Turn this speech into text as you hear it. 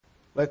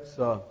Let's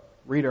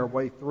read our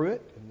way through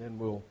it, and then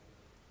we'll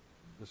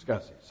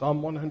discuss it.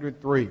 Psalm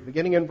 103,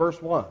 beginning in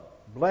verse 1.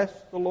 Bless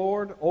the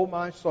Lord, O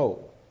my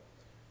soul,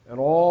 and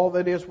all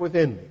that is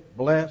within me.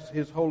 Bless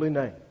His holy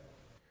name.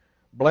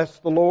 Bless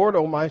the Lord,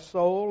 O my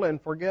soul,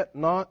 and forget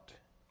not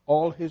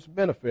all His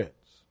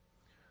benefits,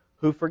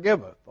 who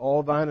forgiveth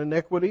all thine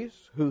iniquities,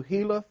 who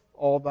healeth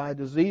all thy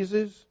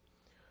diseases,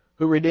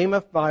 who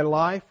redeemeth thy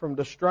life from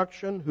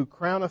destruction, who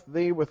crowneth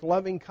thee with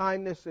loving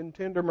kindness and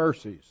tender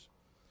mercies,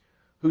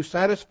 who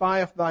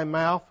satisfieth thy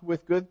mouth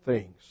with good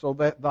things, so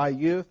that thy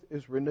youth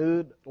is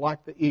renewed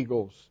like the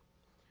eagles.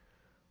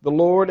 The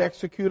Lord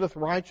executeth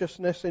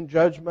righteousness and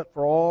judgment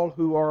for all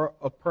who are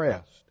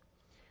oppressed.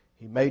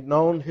 He made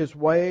known His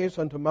ways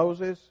unto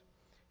Moses,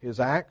 His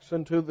acts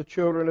unto the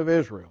children of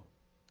Israel.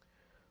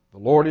 The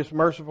Lord is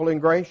merciful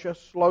and gracious,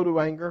 slow to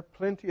anger,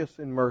 plenteous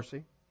in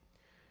mercy.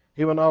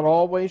 He will not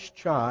always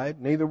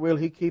chide, neither will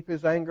He keep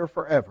His anger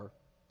forever.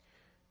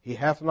 He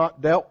hath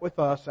not dealt with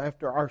us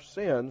after our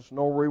sins,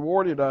 nor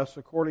rewarded us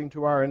according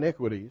to our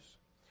iniquities.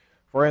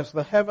 For as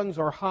the heavens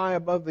are high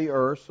above the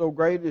earth, so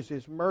great is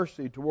His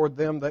mercy toward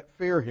them that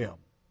fear Him.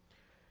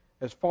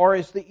 As far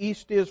as the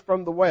east is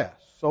from the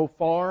west, so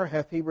far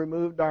hath He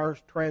removed our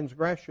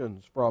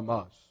transgressions from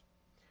us.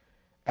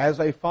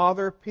 As a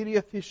father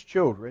pitieth his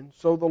children,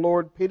 so the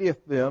Lord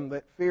pitieth them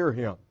that fear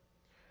Him.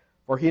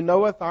 For He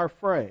knoweth our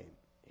frame.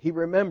 He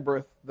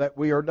remembereth that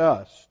we are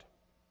dust.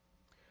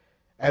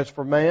 As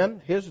for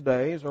man, his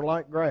days are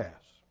like grass,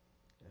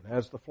 and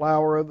as the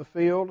flower of the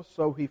field,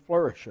 so he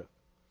flourisheth.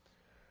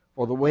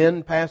 For the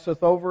wind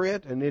passeth over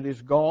it, and it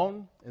is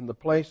gone, and the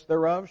place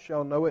thereof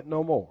shall know it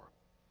no more.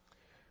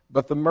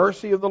 But the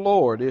mercy of the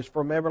Lord is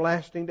from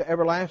everlasting to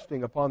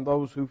everlasting upon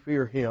those who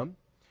fear Him,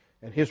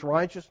 and His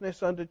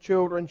righteousness unto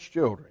children's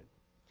children,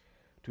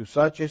 to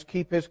such as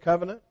keep His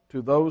covenant,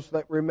 to those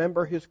that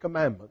remember His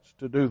commandments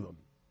to do them.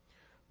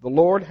 The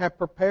Lord hath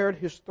prepared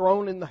His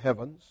throne in the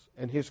heavens,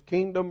 and His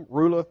kingdom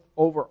ruleth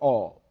over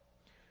all.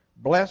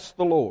 Bless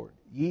the Lord,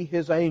 ye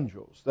His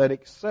angels, that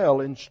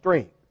excel in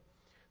strength,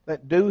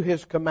 that do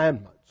His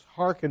commandments,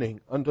 hearkening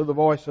unto the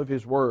voice of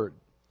His word.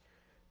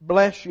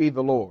 Bless ye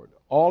the Lord,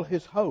 all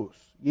His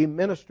hosts, ye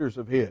ministers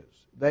of His,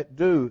 that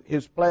do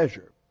His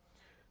pleasure.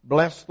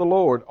 Bless the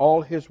Lord,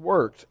 all His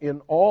works,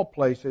 in all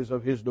places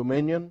of His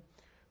dominion.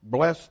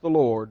 Bless the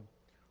Lord,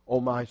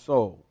 O my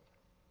soul.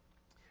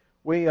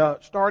 We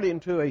start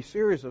into a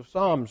series of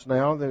Psalms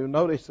now. You'll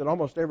notice that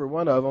almost every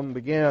one of them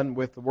began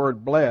with the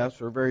word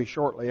bless, or very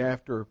shortly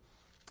after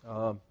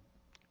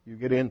you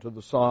get into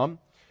the Psalm.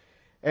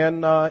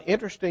 And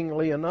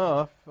interestingly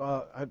enough,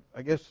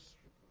 I guess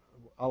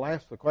I'll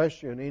ask the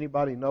question,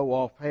 anybody know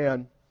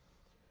offhand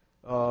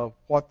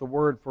what the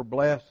word for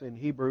bless in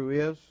Hebrew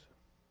is?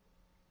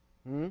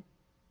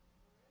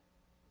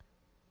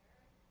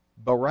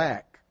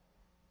 Barak.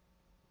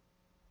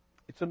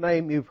 It's a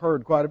name you've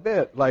heard quite a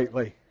bit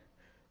lately.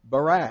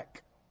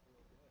 Barak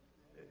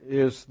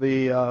is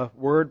the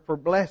word for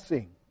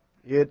blessing.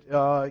 It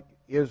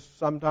is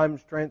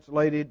sometimes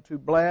translated to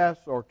bless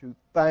or to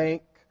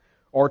thank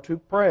or to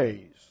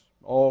praise,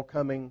 all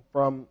coming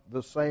from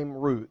the same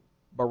root,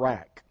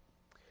 Barak.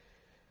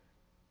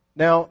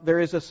 Now, there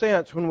is a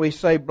sense when we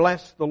say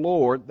bless the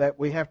Lord that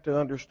we have to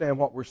understand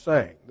what we're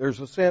saying. There's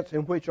a sense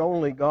in which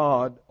only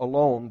God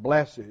alone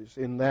blesses,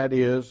 and that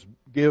is,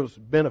 gives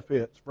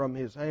benefits from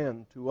His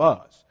hand to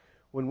us.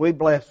 When we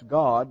bless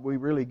God, we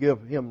really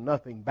give Him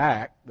nothing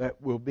back that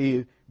will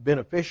be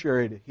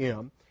beneficiary to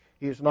Him.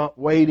 He is not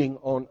waiting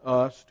on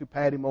us to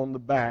pat Him on the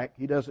back.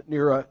 He doesn't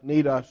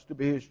need us to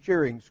be His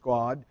cheering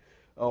squad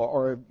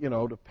or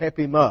to pep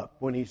Him up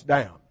when He's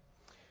down.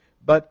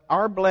 But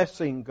our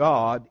blessing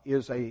God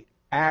is an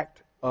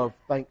act of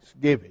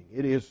thanksgiving.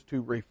 It is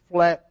to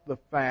reflect the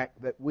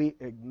fact that we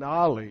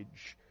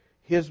acknowledge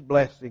His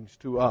blessings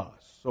to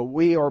us. So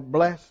we are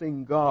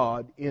blessing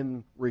God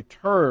in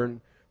return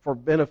for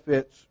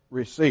benefits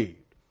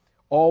received.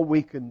 All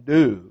we can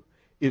do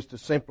is to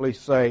simply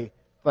say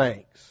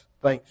thanks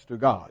to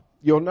God.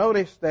 You'll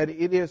notice that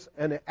it is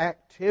an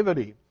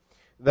activity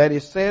that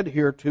is said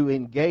here to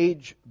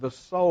engage the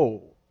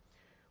soul.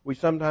 We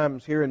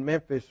sometimes here in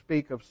Memphis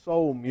speak of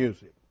soul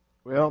music.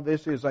 Well,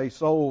 this is a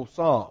soul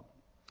psalm.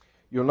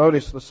 You'll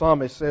notice the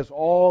psalmist says,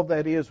 all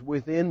that is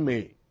within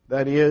me,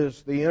 that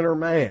is the inner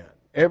man,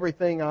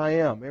 everything I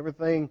am,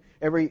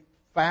 every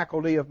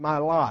faculty of my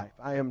life,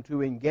 I am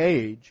to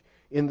engage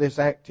in this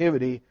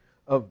activity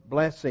of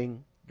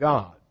blessing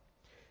God.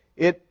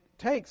 It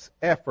takes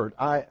effort.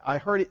 I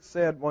heard it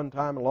said one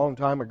time, a long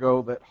time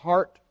ago, that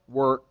heart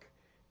work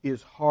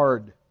is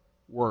hard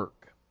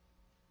work.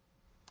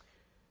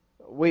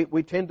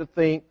 We tend to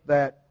think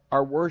that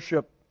our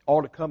worship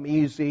ought to come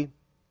easy,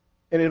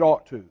 and it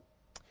ought to.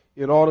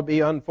 It ought to be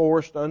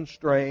unforced,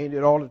 unstrained.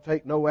 It ought to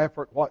take no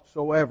effort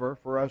whatsoever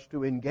for us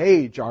to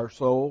engage our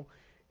soul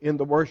in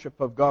the worship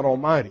of God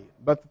Almighty.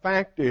 But the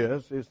fact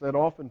is that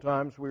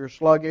oftentimes we are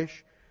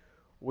sluggish,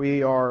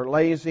 we are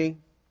lazy,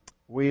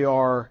 we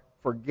are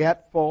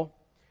forgetful,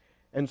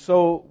 and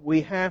so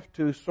we have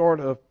to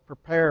sort of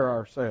prepare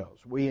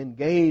ourselves. We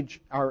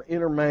engage our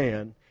inner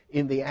man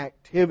in the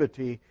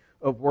activity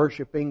of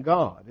worshiping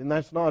God. And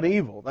that's not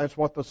evil. That's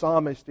what the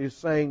psalmist is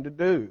saying to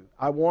do.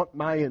 I want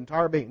my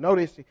entire being.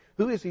 Notice,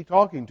 who is he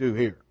talking to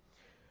here?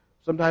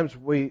 Sometimes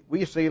we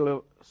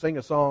sing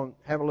a song,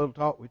 Have a Little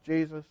Talk with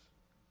Jesus.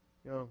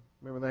 You know,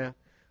 remember that?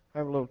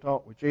 Have a little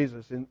talk with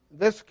Jesus. In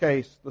this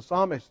case, the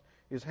psalmist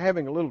is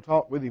having a little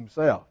talk with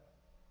himself.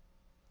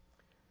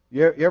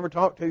 You ever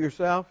talk to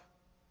yourself?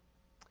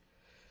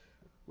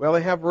 Well,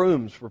 they have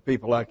rooms for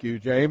people like you,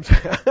 James.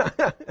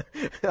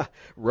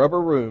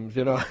 Rubber rooms,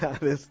 you know,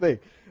 this thing.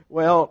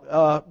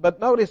 Well, but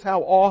notice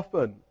how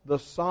often the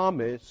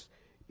psalmist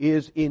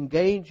is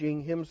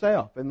engaging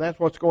himself. And that's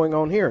what's going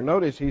on here.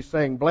 Notice he's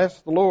saying,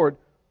 bless the Lord,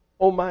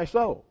 O my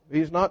soul.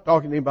 He's not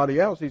talking to anybody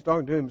else. He's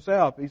talking to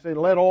himself. He said,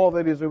 let all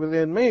that is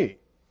within me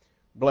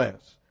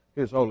bless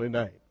His holy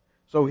name.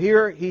 So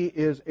here he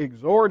is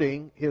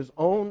exhorting his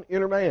own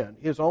inner man,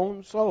 his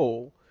own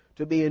soul,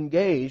 to be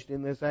engaged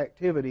in this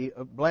activity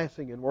of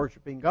blessing and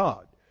worshiping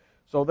God.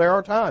 So there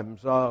are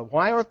times,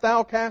 why art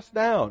thou cast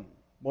down?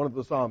 One of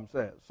the Psalms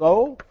says.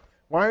 So,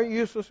 why are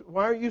you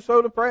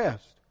so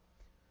depressed?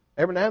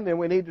 Every now and then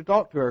we need to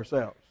talk to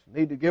ourselves.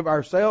 Need to give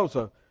ourselves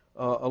a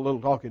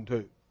little talking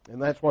to.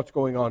 And that's what's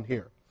going on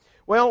here.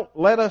 Well,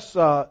 let us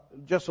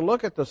just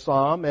look at the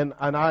psalm, and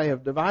I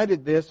have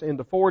divided this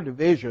into 4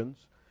 divisions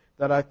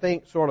that I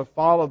think sort of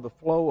follow the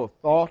flow of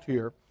thought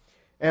here.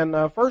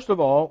 And first of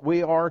all,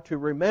 we are to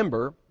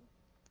remember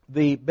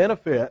the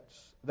benefits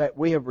that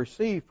we have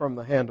received from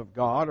the hand of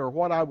God, or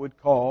what I would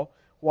call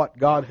what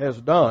God has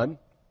done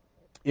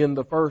in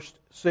the first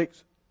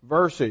 6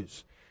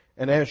 verses.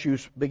 And as you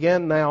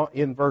begin now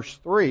in verse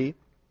 3,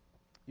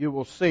 you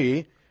will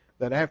see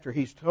that after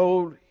he's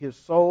told his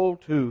soul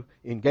to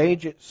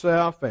engage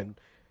itself and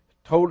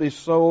told his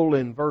soul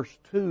in verse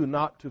 2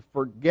 not to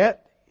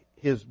forget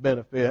his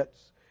benefits,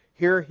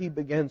 here he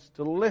begins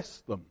to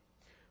list them.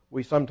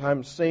 We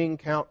sometimes sing,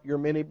 count your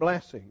many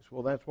blessings.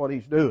 Well, that's what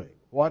he's doing.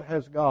 What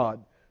has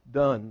God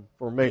done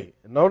for me?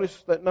 And notice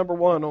that number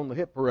 1 on the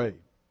hit parade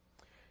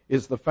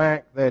is the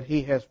fact that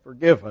he has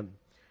forgiven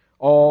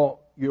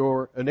all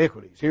your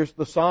iniquities. Here's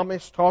the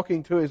psalmist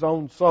talking to his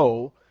own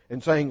soul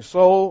and saying,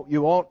 soul,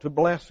 you ought to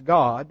bless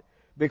God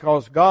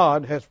because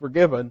God has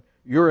forgiven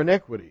your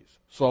iniquities,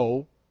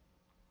 soul.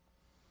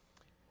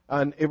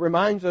 And it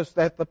reminds us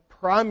that the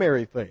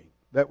primary thing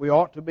that we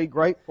ought to be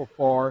grateful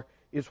for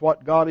is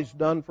what God has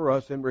done for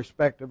us in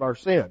respect of our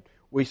sin.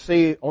 We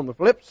see on the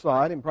flip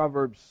side in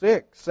Proverbs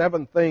 6,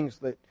 7 things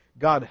that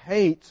God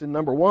hates, and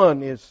number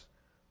 1 is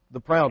the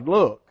proud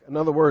look. In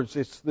other words,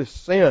 it's this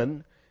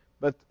sin.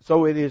 But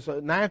so it is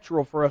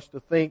natural for us to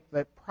think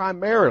that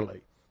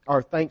primarily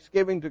our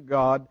thanksgiving to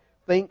God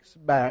thinks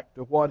back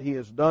to what He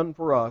has done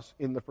for us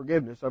in the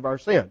forgiveness of our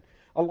sin.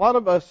 A lot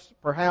of us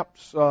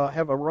perhaps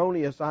have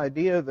erroneous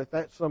idea that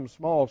that's some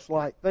small,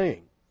 slight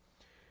thing.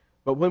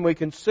 But when we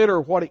consider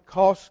what it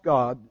costs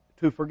God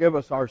to forgive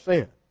us our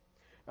sin,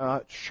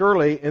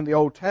 surely in the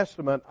Old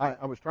Testament,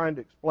 I was trying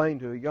to explain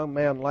to a young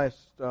man last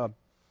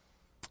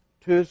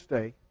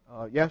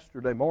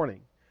yesterday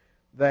morning,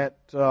 that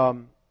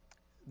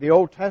the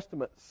Old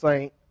Testament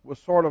saint was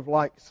sort of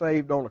like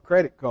saved on a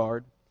credit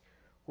card,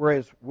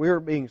 whereas we're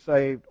being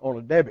saved on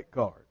a debit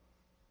card.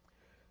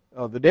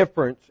 The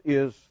difference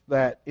is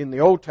that in the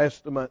Old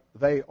Testament,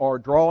 they are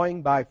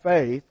drawing by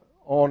faith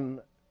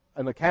on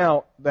an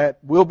account that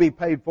will be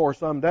paid for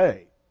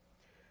someday.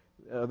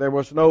 There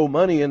was no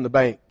money in the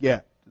bank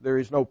yet. There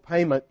is no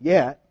payment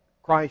yet.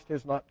 Christ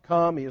has not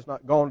come. He has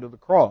not gone to the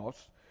cross.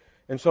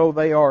 And so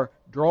they are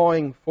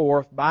drawing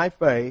forth by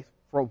faith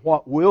from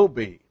what will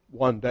be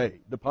one day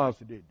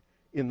deposited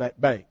in that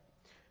bank.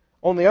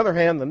 On the other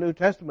hand, the New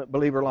Testament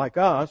believer like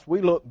us,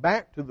 we look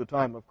back to the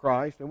time of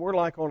Christ and we're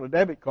like on a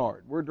debit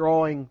card. We're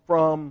drawing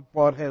from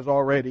what has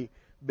already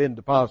been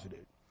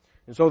deposited.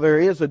 And so there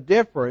is a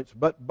difference,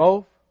 but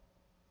both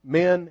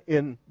men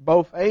in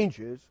both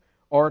ages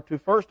are to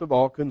first of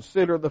all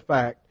consider the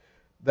fact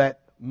that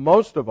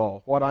most of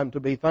all what I'm to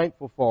be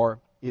thankful for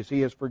is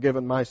He has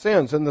forgiven my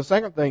sins. And the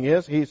second thing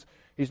is He's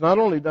not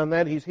only done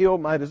that, He's healed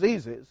my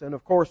diseases. And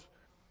of course,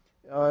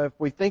 if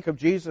we think of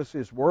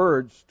Jesus'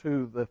 words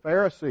to the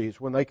Pharisees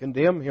when they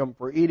condemn Him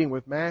for eating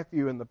with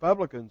Matthew and the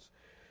publicans,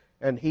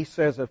 and He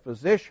says a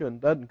physician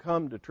doesn't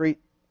come to treat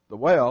the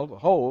well, the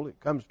whole, it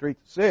comes to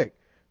treat the sick.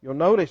 You'll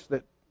notice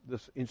that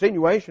this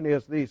insinuation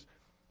is these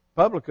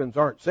publicans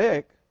aren't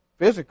sick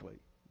physically,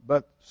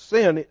 but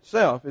sin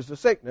itself is a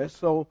sickness.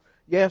 So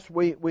yes,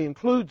 we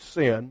include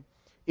sin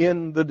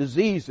in the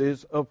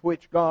diseases of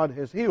which God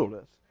has healed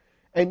us.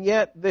 And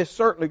yet this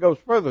certainly goes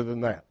further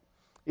than that.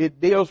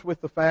 It deals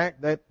with the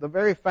fact that the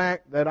very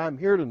fact that I'm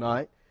here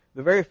tonight,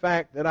 the very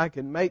fact that I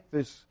can make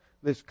this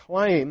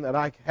claim that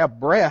I have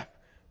breath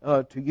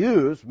to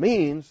use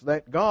means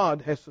that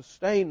God has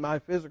sustained my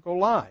physical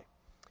life.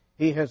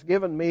 He has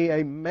given me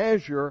a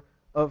measure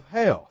of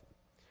health.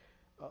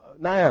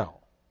 Now,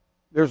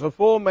 there's a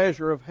full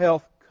measure of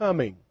health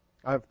coming.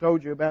 I've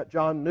told you about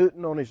John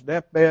Newton on his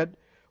deathbed.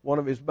 One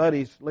of his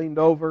buddies leaned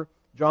over,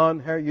 John,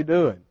 how are you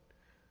doing?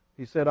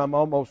 He said, I'm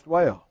almost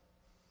well.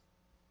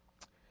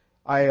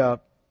 I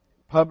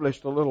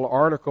published a little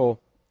article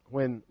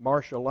when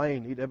Marcia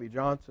Lane, E.W.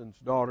 Johnson's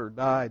daughter,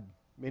 died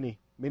many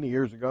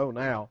years ago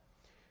now.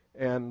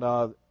 And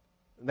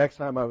next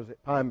time I was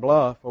at Pine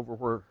Bluff, over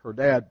where her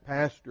dad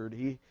pastored,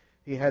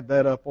 he had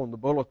that up on the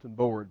bulletin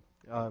board.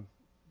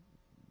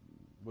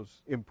 Was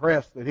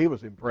impressed that he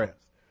was impressed.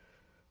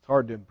 It's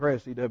hard to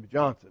impress E.W.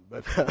 Johnson,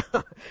 but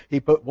he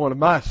put one of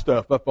my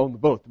stuff up on the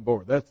bulletin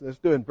board. That's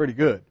doing pretty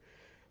good.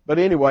 But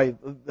anyway,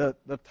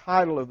 the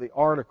title of the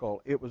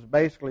article, it was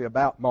basically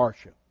about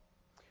Marcia,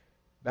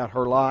 about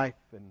her life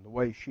and the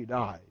way she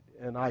died.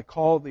 And I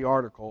called the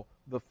article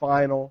The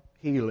Final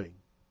Healing.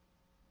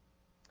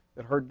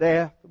 That her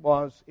death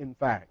was, in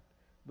fact,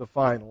 the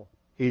final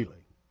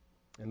healing.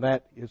 And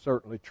that is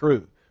certainly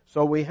true.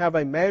 So we have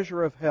a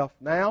measure of health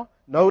now.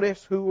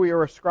 Notice who we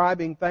are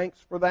ascribing thanks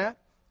for that.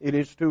 It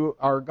is to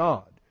our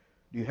God.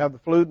 Do you have the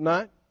flu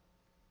tonight?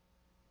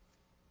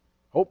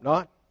 Hope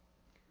not.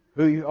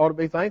 Who you ought to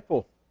be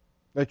thankful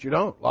that you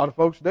don't. A lot of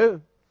folks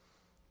do.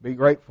 Be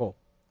grateful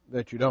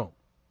that you don't.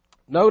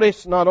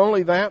 Notice not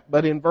only that,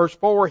 but in verse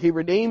 4, He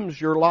redeems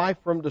your life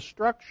from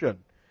destruction.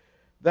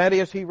 That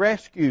is, He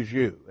rescues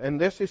you. And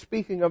this is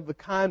speaking of the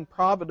kind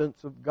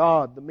providence of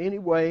God, the many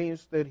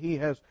ways that He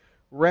has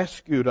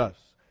rescued us.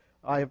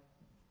 I have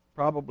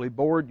probably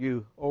bored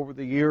you over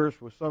the years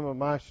with some of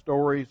my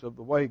stories of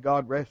the way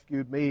God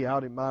rescued me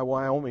out in my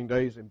Wyoming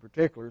days in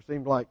particular. It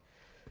seems like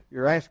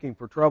you're asking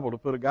for trouble to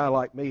put a guy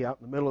like me out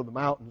in the middle of the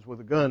mountains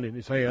with a gun in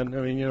his hand.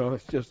 I mean,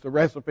 it's just a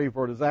recipe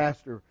for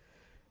disaster.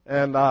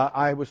 And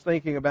I was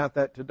thinking about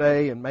that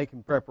today and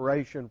making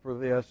preparation for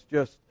this,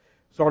 just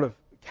sort of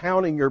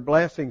counting your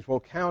blessings while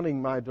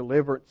counting my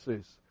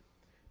deliverances,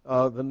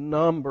 the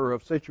number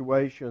of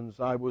situations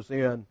I was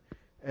in,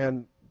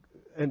 and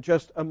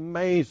just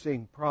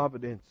amazing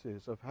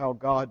providences of how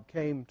God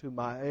came to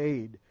my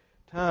aid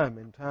time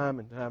and time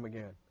and time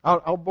again.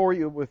 I'll bore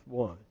you with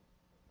one.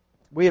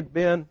 We had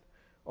been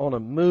on a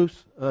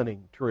moose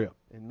hunting trip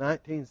in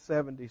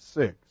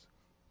 1976.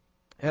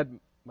 Had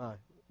my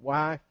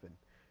wife and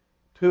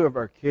two of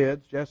our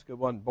kids. Jessica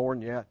wasn't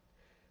born yet.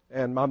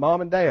 And my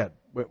mom and dad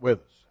went with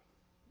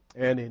us.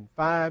 And in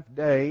 5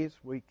 days,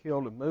 we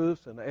killed a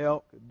moose, an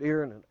elk, a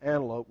deer, and an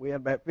antelope. We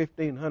had about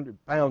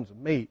 1,500 pounds of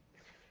meat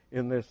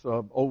in this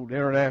old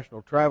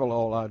international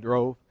travelall I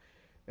drove.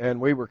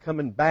 And we were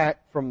coming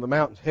back from the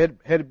mountains,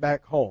 headed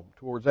back home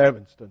towards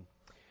Evanston.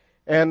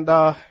 And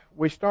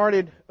we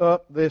started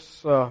up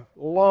this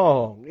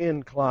long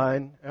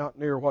incline out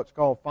near what's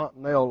called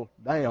Fontanelle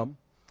Dam.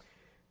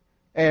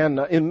 And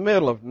in the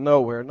middle of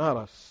nowhere, not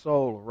a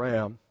soul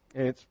around.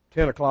 And it's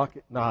 10 o'clock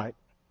at night.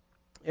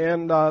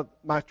 And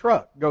my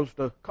truck goes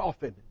to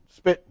coughing and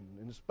spitting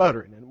and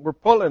sputtering. And we're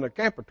pulling a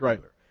camper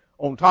trailer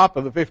on top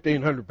of the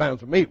 1,500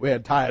 pounds of meat we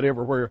had tied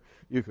everywhere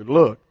you could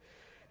look.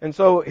 And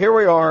so here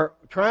we are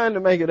trying to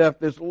make it up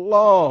this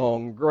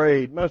long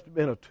grade. Must have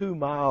been a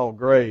 2-mile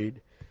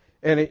grade.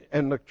 And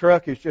the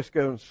truck is just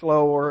going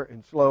slower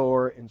and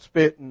slower and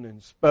spitting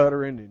and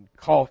sputtering and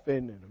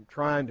coughing. And I'm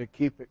trying to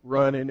keep it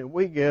running. And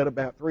we get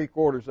about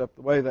 3/4 up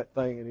the way of that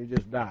thing and it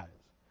just dies.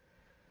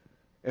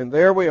 And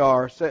there we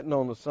are sitting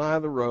on the side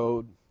of the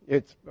road.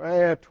 It's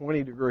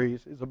 20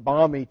 degrees. It's a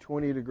balmy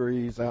 20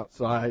 degrees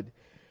outside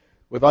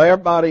with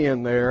everybody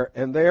in there.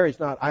 And there he's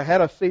not. I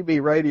had a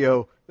CB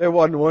radio. There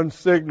wasn't one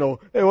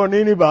signal. There wasn't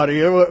anybody.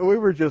 We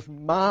were just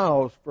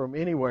miles from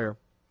anywhere.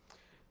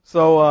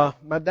 So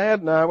my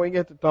dad and I, we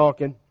get to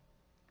talking.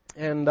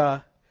 And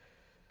I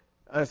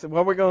said,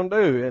 what are we going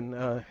to do?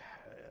 And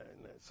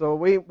so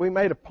we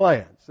made a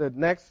plan. Said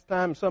next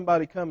time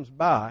somebody comes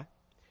by,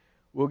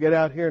 we'll get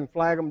out here and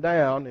flag them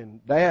down,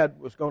 and Dad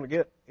was going to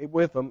get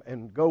with them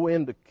and go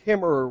into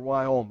Kimmerer,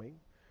 Wyoming,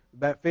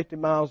 about 50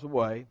 miles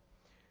away,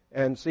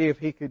 and see if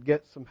he could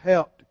get some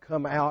help to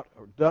come out,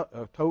 or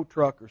a tow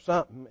truck or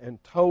something,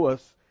 and tow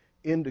us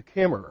into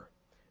Kimmerer.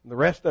 And the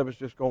rest of us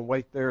just going to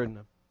wait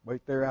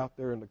there out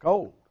there in the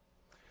cold.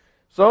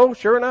 So,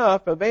 sure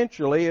enough,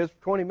 eventually, as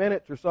 20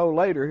 minutes or so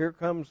later, here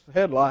comes the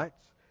headlights.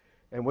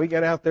 And we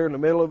get out there in the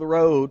middle of the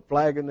road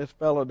flagging this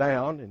fellow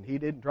down, and he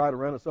didn't try to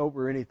run us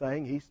over or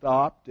anything. He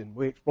stopped, and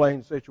we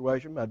explained the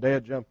situation. My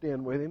dad jumped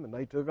in with him, and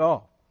they took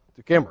off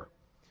to Kimmerer.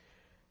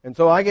 And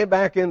so I get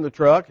back in the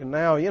truck, and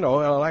now,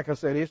 like I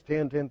said, it's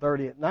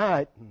 10:30 at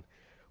night, and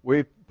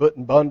we're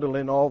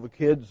bundling all the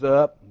kids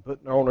up and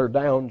putting on their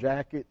down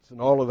jackets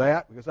and all of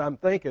that, because I'm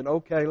thinking,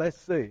 okay, let's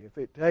see. If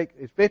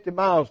it's 50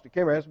 miles to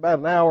Kimmerer, that's about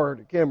an hour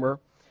to Kimmerer.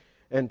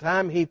 And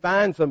time he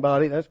finds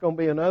somebody, that's going to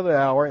be another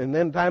hour. And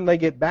then time they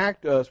get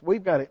back to us,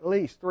 we've got at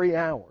least 3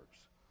 hours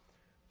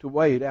to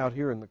wait out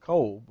here in the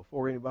cold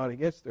before anybody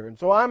gets there. And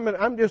so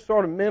I'm just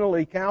sort of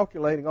mentally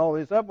calculating all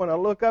this up when I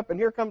look up, and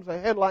here comes the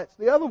headlights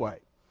the other way.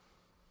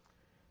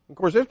 Of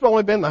course, it's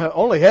only been the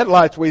only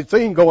headlights we'd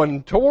seen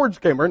going towards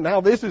Kimmerer. Now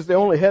this is the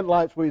only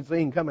headlights we'd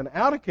seen coming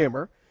out of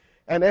Kimmerer.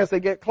 And as they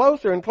get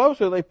closer and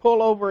closer, they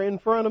pull over in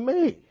front of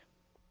me.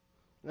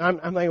 I'm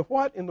thinking,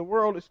 what in the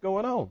world is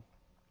going on?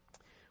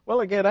 Well,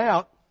 I get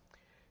out,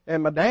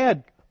 and my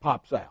dad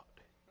pops out.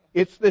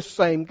 It's this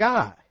same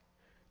guy.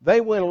 They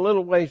went a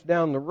little ways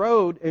down the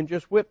road and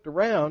just whipped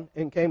around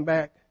and came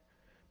back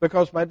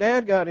because my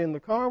dad got in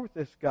the car with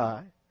this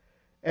guy,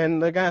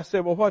 and the guy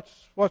said, well,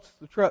 what's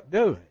the truck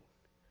doing?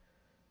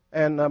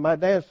 And my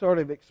dad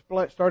started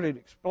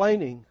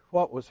explaining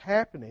what was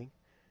happening,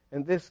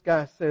 and this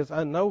guy says,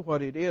 I know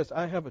what it is.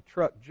 I have a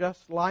truck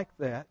just like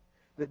that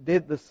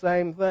did the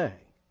same thing.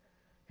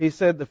 He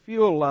said the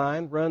fuel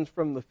line runs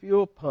from the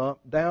fuel pump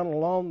down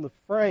along the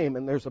frame,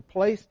 and there's a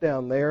place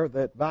down there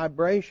that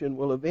vibration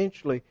will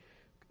eventually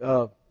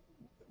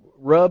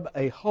rub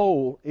a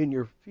hole in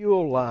your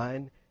fuel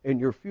line, and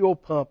your fuel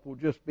pump will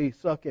just be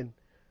sucking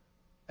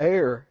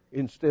air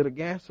instead of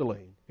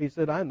gasoline. He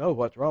said, I know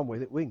what's wrong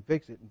with it. We can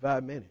fix it in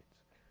 5 minutes.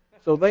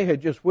 So they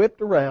had just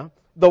whipped around.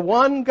 The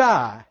one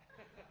guy,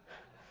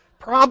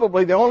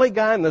 probably the only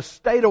guy in the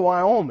state of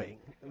Wyoming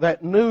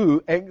that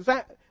knew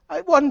exactly.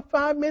 It wasn't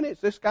 5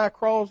 minutes. This guy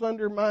crawls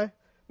under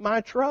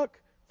my truck,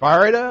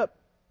 fire it up,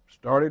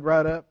 started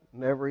right up,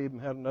 never even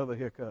had another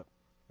hiccup,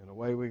 and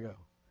away we go.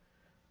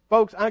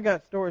 Folks, I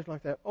got stories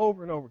like that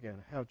over and over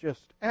again. How just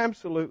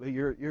absolutely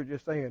you're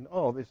just saying,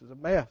 oh, this is a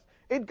mess.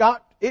 It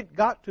got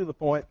to the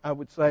point I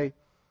would say,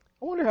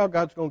 I wonder how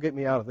God's going to get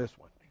me out of this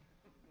one.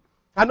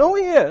 I know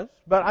He is,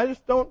 but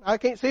I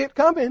can't see it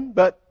coming,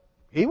 but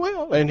He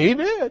will, and He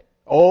did,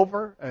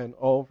 over and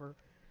over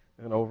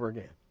and over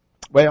again.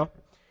 Well,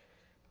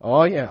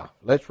 oh yeah,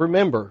 let's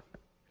remember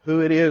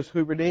who it is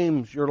who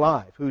redeems your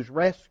life, who's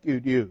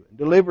rescued you,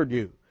 delivered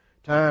you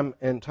time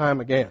and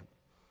time again.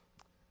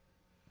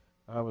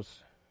 I was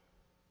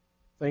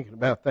thinking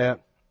about that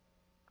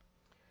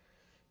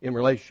in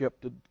relationship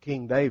to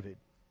King David,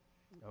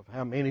 of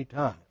how many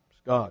times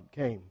God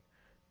came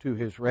to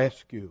his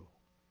rescue.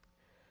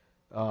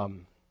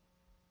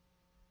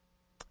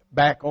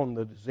 Back on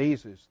the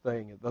diseases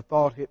thing, the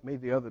thought hit me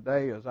the other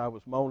day as I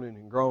was moaning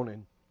and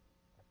groaning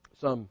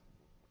some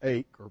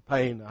ache or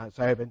pain I was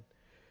having,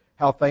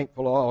 how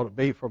thankful I ought to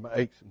be for my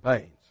aches and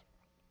pains.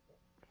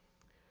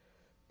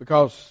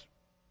 Because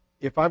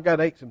if I've got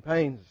aches and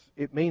pains,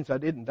 it means I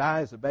didn't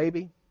die as a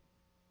baby,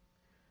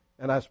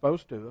 and I was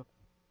supposed to.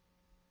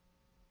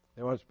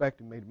 They weren't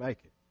expecting me to make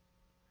it.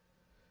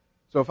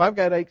 So if I've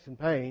got aches and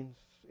pains,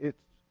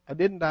 I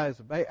didn't die as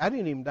a baby. I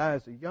didn't even die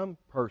as a young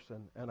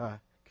person, and I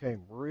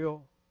came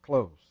real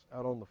close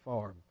out on the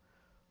farm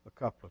a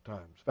couple of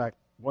times. In fact,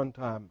 one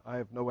time I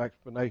have no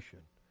explanation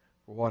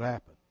for what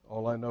happened.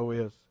 All I know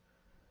is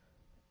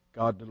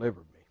God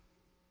delivered me.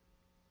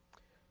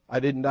 I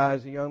didn't die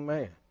as a young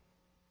man.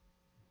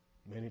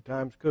 Many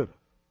times could have.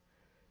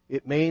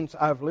 It means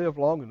I've lived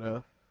long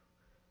enough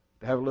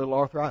to have a little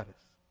arthritis,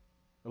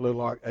 a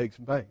little aches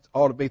and pains. I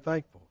ought to be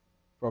thankful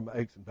for my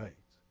aches and pains.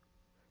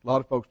 A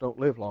lot of folks don't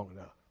live long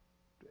enough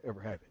to ever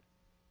have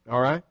it.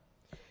 All right?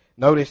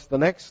 Notice the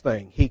next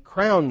thing. He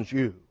crowns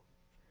you.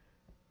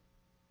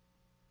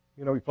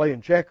 You know, you play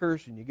in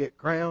checkers and you get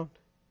crowned.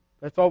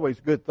 That's always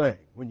a good thing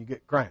when you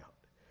get crowned.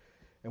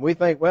 And we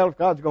think, well, if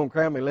God's going to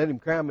crown me, let Him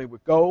crown me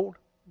with gold,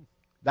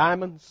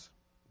 diamonds.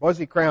 What does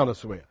He crown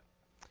us with?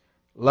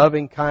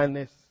 Loving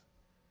kindness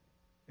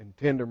and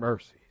tender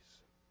mercies.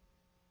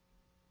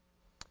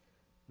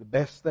 The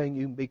best thing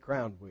you can be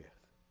crowned with.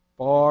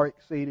 Far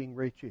exceeding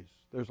riches.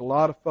 There's a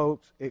lot of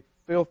folks,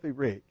 filthy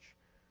rich,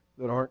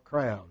 that aren't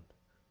crowned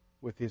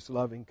with His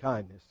loving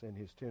kindness and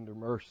His tender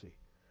mercy.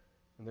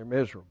 And they're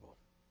miserable.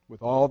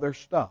 With all their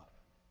stuff,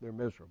 they're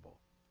miserable.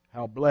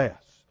 How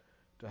blessed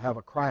to have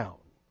a crown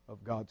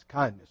of God's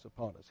kindness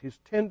upon us. His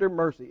tender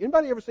mercy.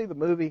 Anybody ever see the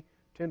movie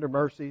Tender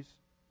Mercies?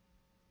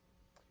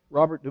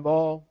 Robert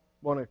Duvall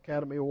won an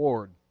Academy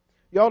Award.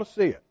 You ought to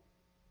see it.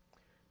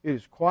 It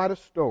is quite a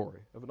story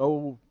of an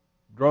old,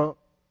 drunk,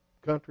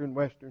 country and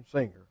western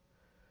singer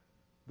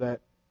that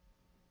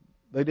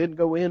they didn't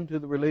go into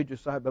the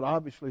religious side, but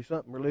obviously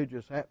something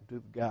religious happened to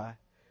the guy.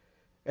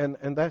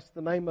 And that's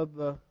the name of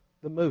the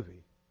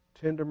movie,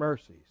 Tender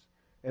Mercies.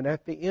 And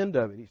at the end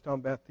of it, he's talking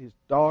about his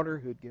daughter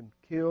who had been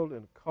killed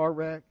in a car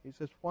wreck. He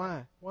says,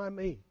 why? Why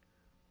me?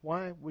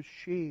 Why was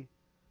she,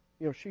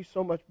 she's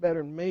so much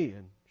better than me,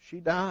 and she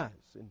dies.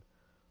 And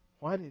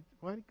why did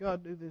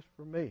God do this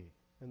for me?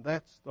 And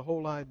that's the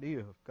whole idea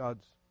of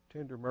God's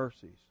tender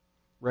mercies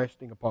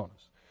resting upon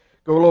us.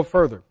 Go a little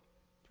further.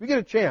 If you get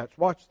a chance,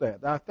 watch that.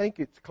 I think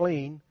it's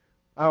clean.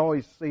 I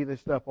always see this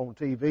stuff on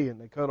TV,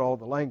 and they cut all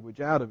the language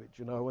out of it,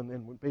 and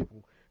then when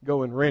people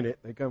go and rent it,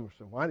 they come and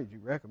say, why did you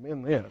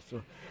recommend this?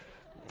 So,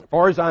 as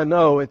far as I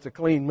know, it's a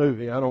clean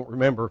movie. I don't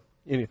remember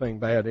anything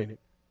bad in it.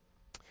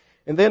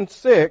 And then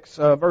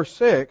verse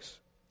 6,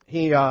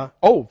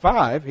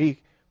 5,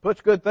 he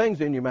puts good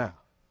things in your mouth.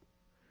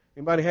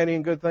 Anybody had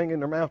any good thing in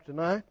their mouth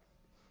tonight?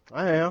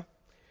 I have.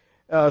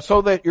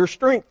 So that your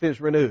strength is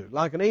renewed,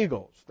 like an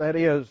eagle's. That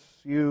is,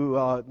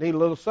 you need a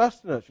little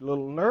sustenance, a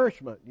little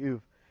nourishment.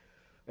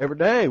 Every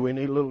day we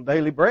need a little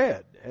daily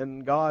bread,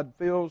 and God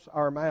fills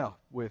our mouth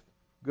with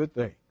good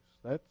things.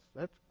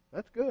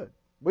 That's good.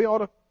 We ought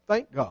to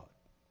thank God.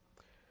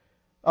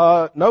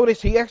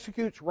 Notice He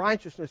executes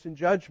righteousness and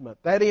judgment.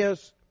 That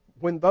is,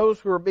 when those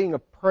who are being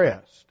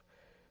oppressed,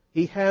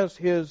 He has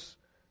His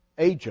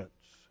agents,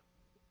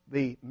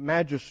 the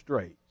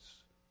magistrates,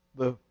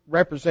 the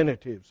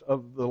representatives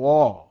of the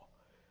law,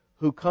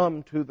 who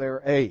come to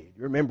their aid.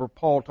 Remember,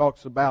 Paul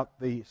talks about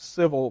the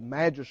civil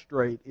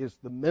magistrate is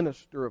the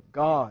minister of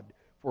God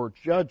for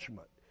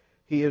judgment.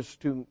 He is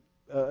to,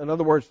 in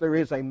other words, there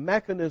is a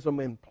mechanism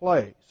in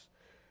place.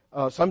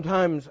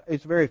 Sometimes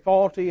it's very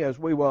faulty, as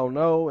we well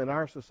know in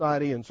our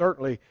society, and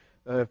certainly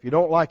if you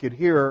don't like it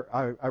here,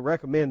 I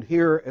recommend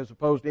here as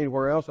opposed to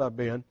anywhere else I've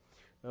been.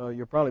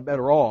 You're probably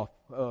better off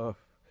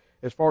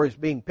as far as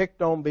being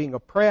picked on, being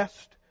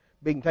oppressed,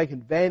 being taken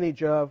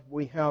advantage of.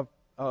 We have,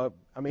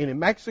 in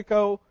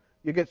Mexico,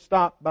 you get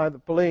stopped by the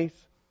police.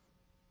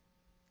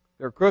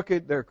 They're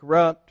crooked, they're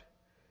corrupt,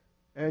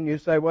 and you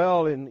say,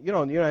 well, in the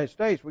United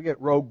States, we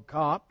get rogue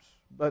cops,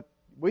 but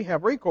we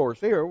have recourse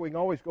here. We can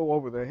always go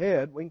over their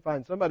head. We can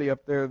find somebody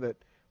up there that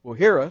will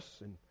hear us.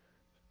 And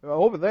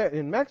over there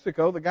in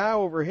Mexico, the guy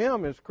over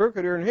him is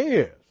crookeder than he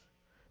is.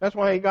 That's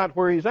why he got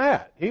where he's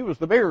at. He was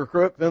the bigger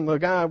crook than the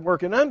guy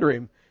working under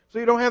him. So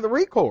you don't have the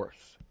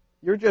recourse.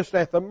 You're just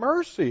at the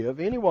mercy of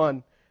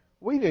anyone.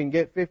 We didn't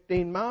get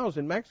 15 miles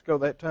in Mexico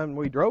that time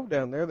we drove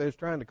down there. They was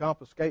trying to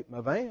confiscate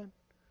my van.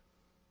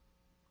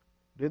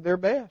 Did their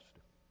best.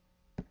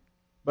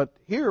 But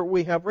here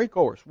we have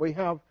recourse. We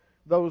have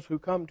those who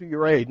come to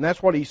your aid. And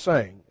that's what he's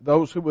saying,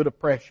 those who would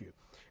oppress you.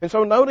 And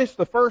so notice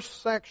the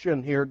first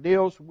section here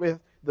deals with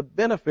the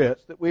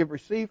benefits that we have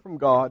received from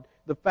God,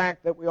 the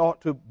fact that we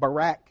ought to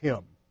barak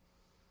Him,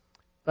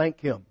 thank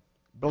Him,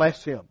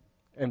 bless Him,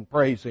 and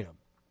praise Him.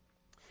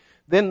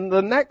 Then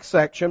the next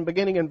section,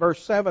 beginning in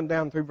verse 7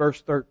 down through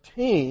verse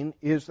 13,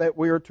 is that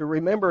we are to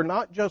remember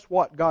not just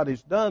what God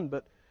has done,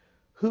 but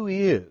who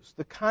He is,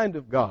 the kind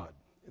of God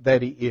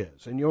that He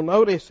is. And you'll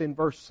notice in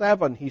verse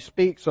 7 he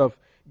speaks of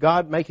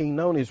God making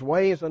known His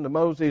ways unto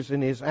Moses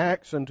and His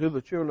acts unto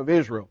the children of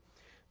Israel.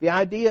 The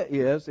idea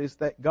is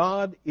that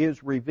God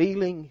is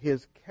revealing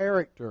His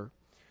character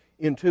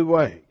in two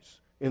ways.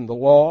 In the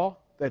law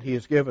that He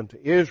has given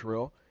to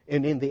Israel,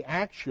 and in the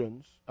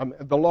actions,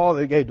 the law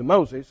that He gave to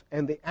Moses,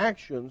 and the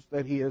actions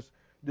that He has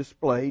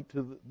displayed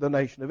to the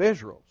nation of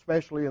Israel,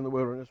 especially in the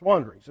wilderness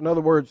wanderings. In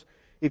other words,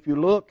 if you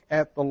look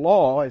at the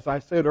law, as I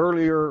said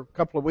earlier a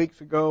couple of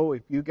weeks ago,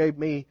 if you gave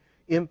me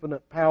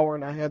infinite power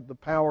and I had the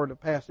power to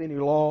pass any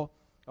law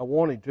I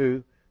wanted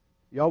to,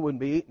 y'all wouldn't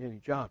be eating any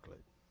chocolate.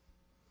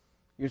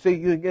 You see,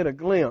 you get a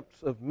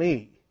glimpse of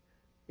me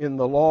in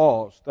the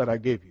laws that I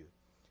give you.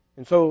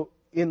 And so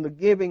in the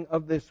giving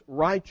of this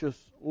righteous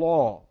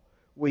law,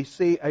 we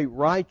see a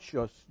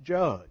righteous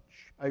judge,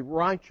 a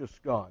righteous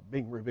God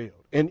being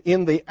revealed. And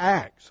in the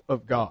acts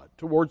of God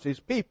towards His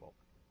people,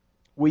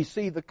 we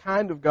see the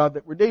kind of God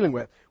that we're dealing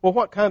with. Well,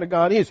 what kind of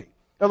God is He?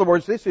 In other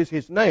words, this is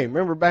His name.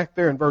 Remember back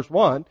there in verse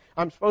 1,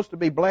 I'm supposed to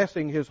be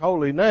blessing His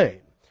holy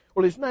name.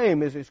 Well, His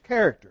name is His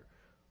character,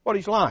 what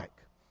He's like.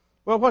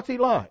 Well, what's He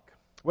like?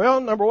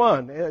 Well, number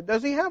one,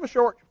 does He have a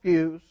short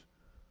fuse?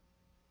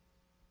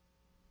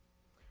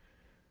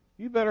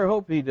 You better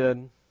hope He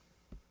doesn't,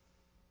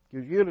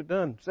 because you'd have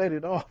done set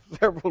it off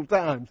several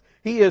times.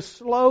 He is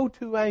slow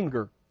to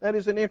anger. That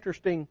is an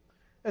interesting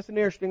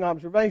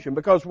observation,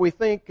 because we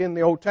think in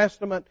the Old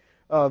Testament,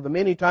 the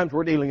many times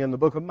we're dealing in the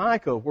book of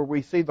Micah, where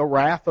we see the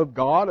wrath of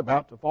God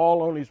about to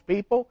fall on His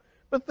people.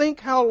 But think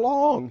how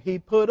long He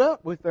put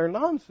up with their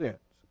nonsense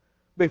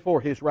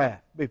before His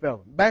wrath befell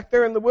them. Back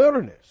there in the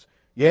wilderness.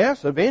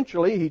 Yes,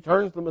 eventually He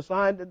turns them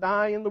aside to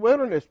die in the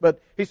wilderness. But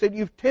He said,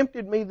 you've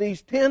tempted me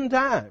these 10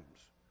 times.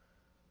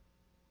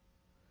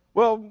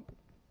 Well,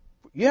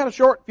 you had a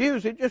short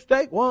fuse. It'd just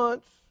take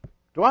once,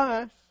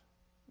 twice.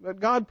 But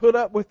God put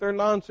up with their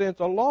nonsense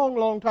a long,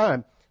 long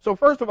time. So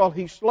first of all,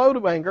 He's slow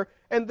to anger,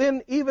 and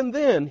then even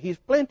then, He's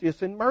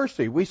plenteous in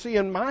mercy. We see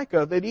in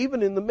Micah that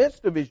even in the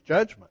midst of His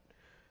judgment,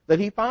 that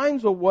He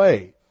finds a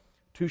way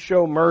to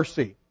show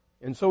mercy.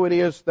 And so it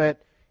is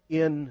that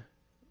in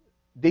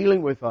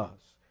dealing with us,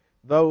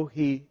 though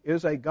He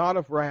is a God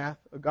of wrath,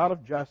 a God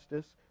of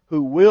justice,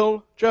 who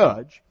will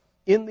judge,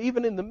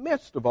 even in the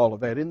midst of all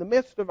of that, in the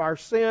midst of our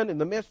sin, in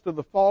the midst of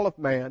the fall of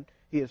man,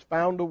 He has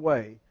found a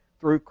way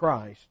through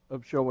Christ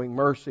of showing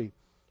mercy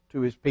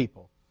to His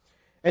people.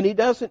 And He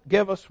doesn't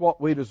give us what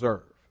we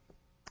deserve.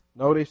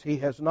 Notice He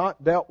has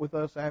not dealt with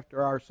us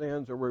after our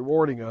sins or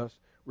rewarded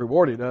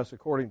us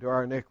according to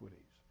our iniquities.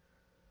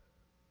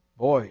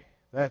 Boy,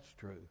 that's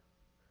true.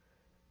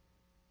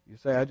 You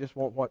say, I just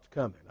want what's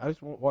coming. I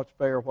just want what's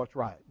fair, what's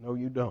right. No,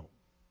 you don't.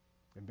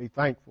 And be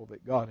thankful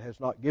that God has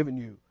not given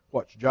you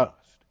what's just.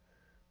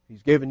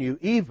 He's given you,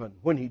 even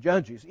when He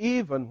judges,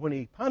 even when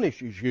He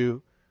punishes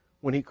you,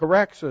 when He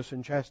corrects us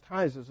and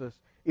chastises us,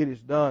 it is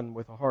done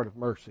with a heart of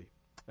mercy.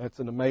 That's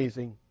an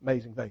amazing,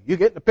 amazing thing. You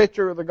get the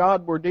picture of the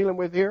God we're dealing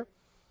with here?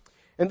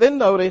 And then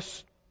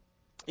notice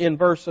in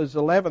verses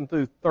 11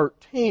 through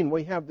 13,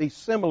 we have these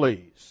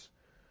similes,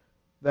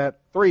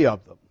 three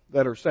of them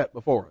that are set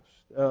before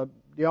us.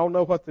 Do y'all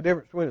know what the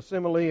difference between a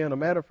simile and a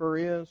metaphor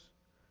is?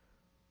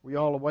 Were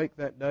y'all awake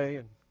that day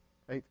in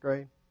 8th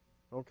grade?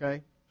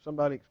 Okay.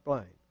 Somebody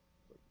explain.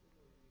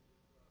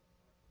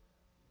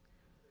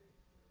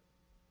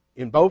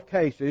 In both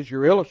cases,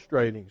 you're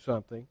illustrating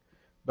something,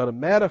 but a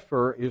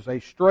metaphor is a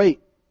straight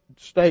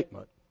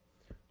statement.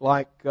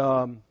 Like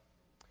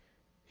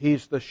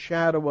he's the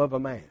shadow of a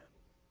man.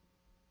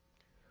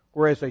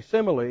 Whereas a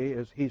simile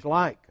is he's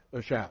like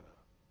a shadow.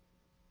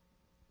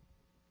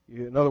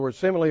 In other words,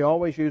 simile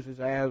always uses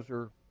as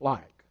or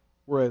like,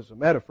 whereas a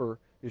metaphor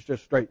is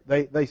just straight.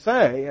 They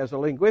say, as a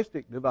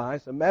linguistic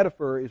device, a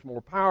metaphor is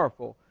more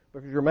powerful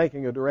because you're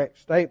making a direct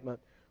statement,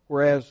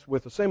 whereas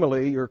with a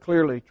simile, you're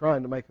clearly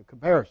trying to make a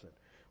comparison.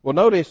 Well,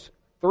 notice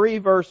 3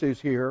 verses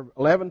here,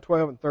 11,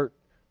 12,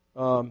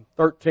 and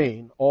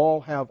 13,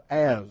 all have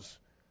as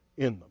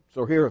in them.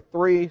 So here are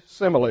 3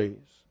 similes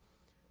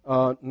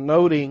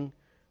noting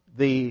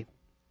the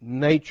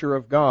nature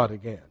of God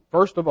again.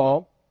 First of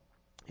all,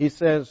 he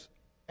says,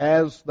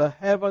 as the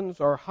heavens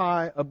are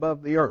high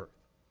above the earth,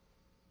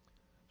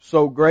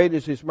 so great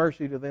is His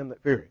mercy to them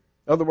that fear Him.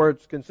 In other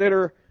words,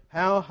 consider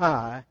how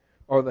high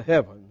are the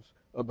heavens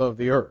above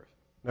the earth.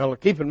 Now,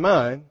 keep in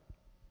mind,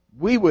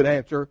 we would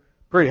answer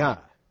pretty high.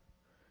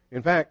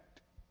 In fact,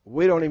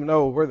 we don't even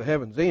know where the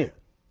heavens end.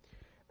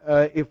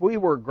 If we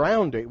were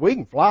grounded, we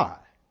can fly.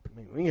 I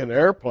mean, we can get an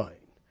airplane.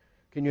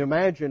 Can you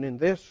imagine in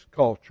this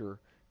culture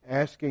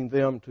asking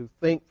them to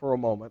think for a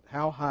moment,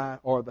 how high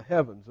are the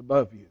heavens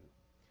above you?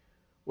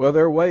 Well,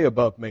 they're way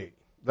above me.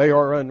 They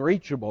are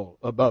unreachable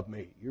above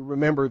me. You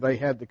remember they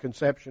had the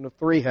conception of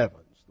 3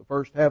 heavens. The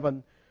first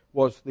heaven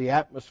was the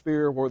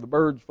atmosphere where the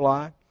birds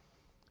fly.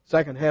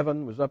 Second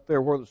heaven was up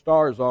there where the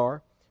stars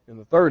are. And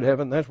the third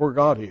heaven, that's where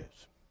God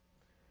is.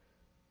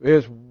 It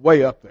is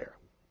way up there.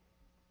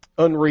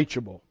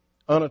 Unreachable,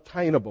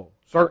 unattainable,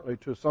 certainly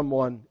to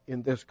someone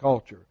in this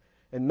culture.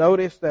 And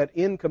notice that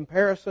in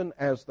comparison,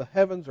 as the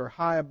heavens are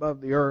high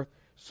above the earth,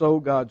 so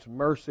God's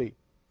mercy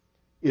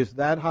is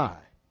that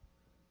high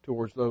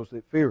towards those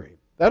that fear Him.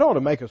 That ought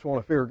to make us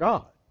want to fear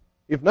God.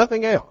 If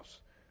nothing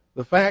else,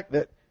 the fact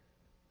that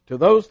to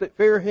those that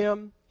fear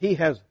Him, He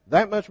has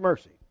that much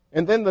mercy.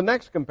 And then the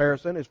next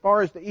comparison, as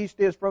far as the east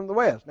is from the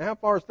west. Now, how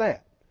far is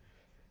that?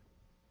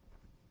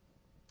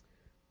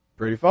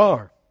 Pretty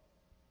far.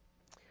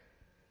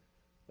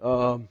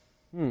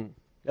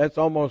 That's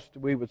almost,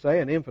 we would say,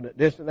 an infinite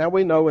distance. Now,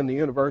 we know in the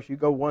universe, you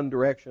go one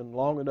direction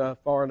long enough,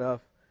 far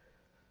enough,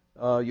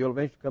 you'll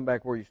eventually come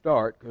back where you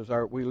start, because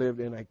we live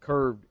in a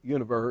curved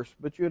universe,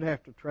 but you'd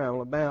have to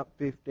travel about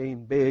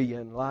 15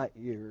 billion light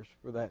years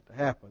for that to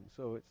happen.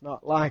 So it's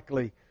not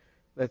likely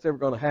that's ever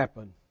going to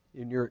happen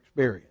in your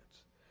experience.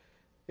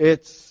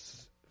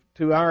 It's,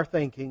 to our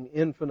thinking,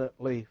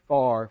 infinitely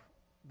far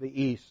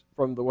the east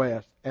from the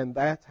west, and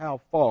that's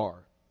how far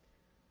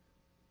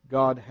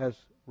God has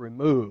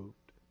removed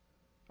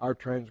our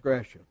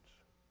transgressions.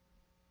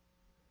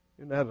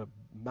 Isn't that a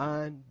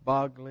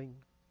mind-boggling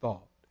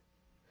thought?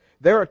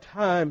 There are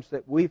times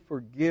that we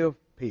forgive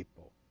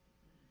people.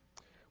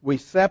 We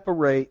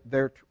separate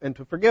and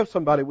to forgive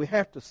somebody, we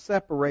have to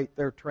separate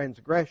their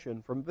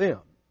transgression from them,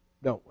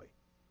 don't we?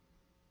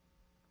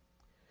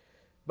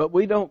 But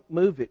we don't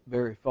move it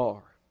very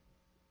far.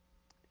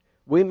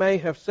 We may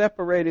have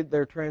separated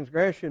their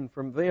transgression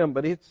from them,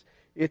 but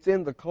it's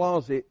in the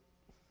closet.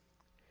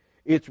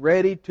 It's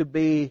ready to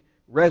be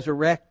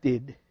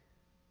resurrected.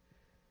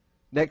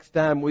 Next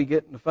time we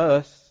get in a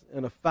fuss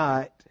and a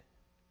fight,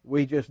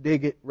 we just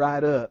dig it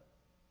right up.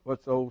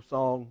 What's the old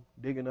song,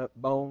 digging up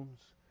bones?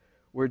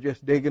 We're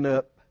just digging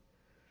up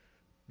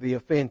the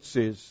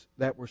offenses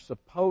that were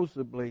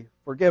supposedly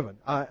forgiven.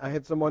 I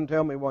had someone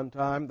tell me one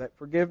time that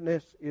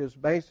forgiveness is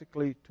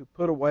basically to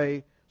put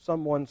away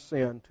someone's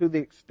sin to the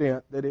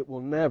extent that it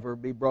will never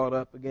be brought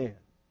up again.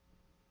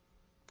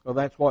 Well,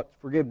 that's what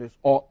forgiveness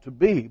ought to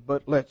be,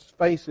 but let's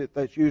face it,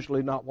 that's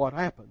usually not what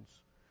happens.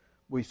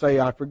 We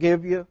say, I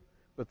forgive you,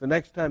 but the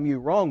next time you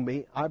wrong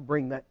me, I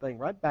bring that thing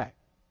right back.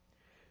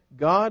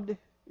 God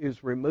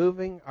is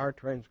removing our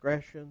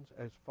transgressions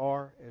as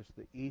far as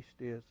the east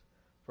is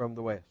from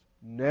the west,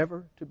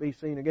 never to be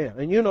seen again.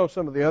 And you know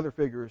some of the other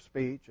figure of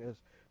speech as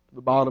to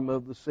the bottom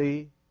of the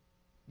sea,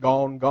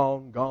 gone,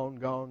 gone, gone,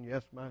 gone,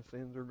 yes, my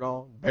sins are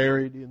gone,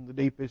 buried in the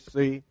deepest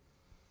sea.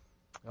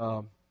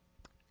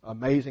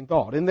 Amazing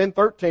thought. And then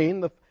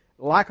 13,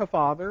 like a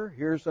father,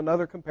 here's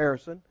another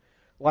comparison.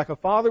 Like a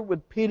father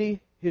would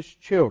pity his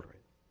children,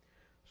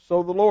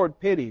 so the Lord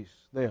pities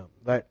them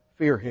that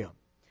fear Him.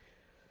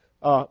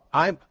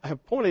 I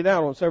have pointed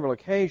out on several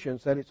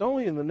occasions that it's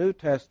only in the New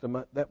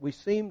Testament that we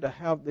seem to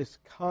have this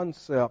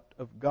concept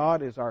of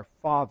God as our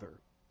Father.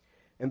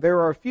 And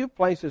there are a few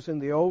places in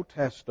the Old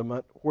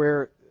Testament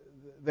where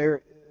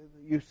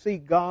you see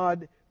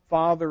God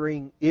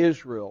fathering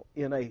Israel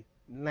in a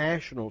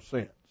national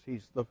sense.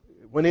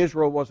 When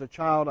Israel was a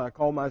child, I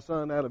called my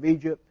son out of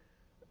Egypt,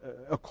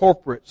 a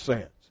corporate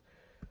sense.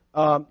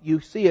 You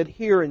see it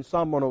here in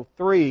Psalm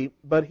 103,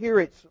 but here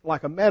it's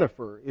like a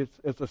metaphor.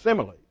 It's a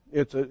simile.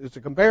 It's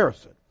a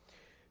comparison.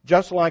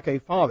 Just like a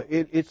father.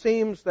 It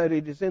seems that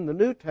it is in the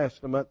New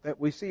Testament that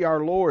we see our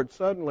Lord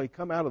suddenly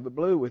come out of the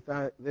blue with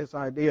this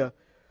idea,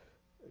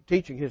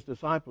 teaching His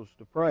disciples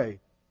to pray,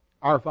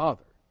 Our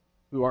Father,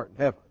 who art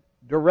in heaven,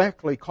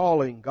 directly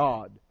calling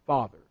God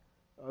Father.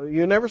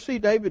 You never see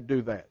David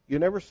do that. You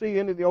never see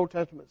any of the Old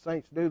Testament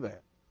saints do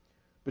that.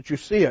 But you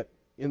see it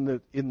in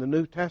the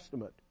New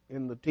Testament,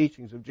 in the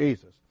teachings of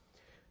Jesus.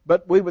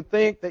 But we would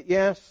think that,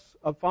 yes,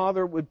 a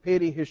father would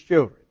pity his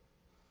children.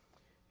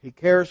 He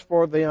cares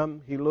for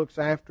them. He looks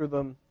after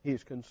them.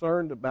 He's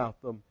concerned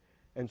about them.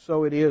 And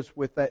so it is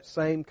with that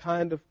same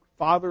kind of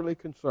fatherly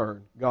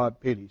concern, God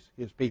pities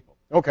His people.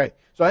 Okay,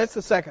 so that's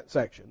the second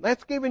section.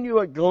 That's giving you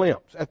a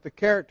glimpse at the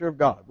character of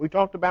God. We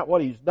talked about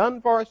what He's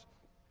done for us.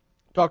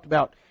 Talked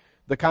about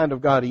the kind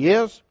of God He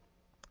is.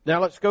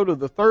 Now let's go to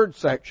the third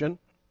section,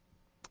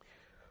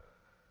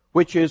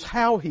 which is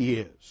how He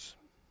is.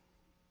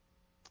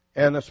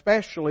 And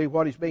especially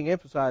what is being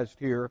emphasized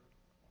here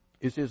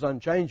is His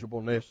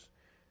unchangeableness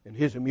and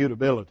His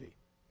immutability.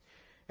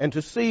 And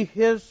to see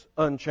His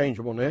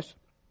unchangeableness,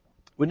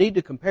 we need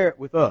to compare it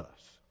with us.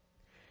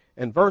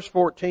 And verse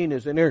 14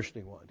 is an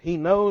interesting one. He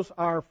knows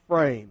our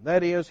frame.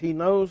 That is, He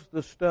knows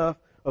the stuff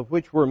of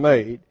which we're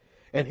made,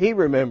 and He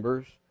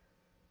remembers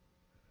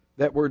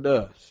that we're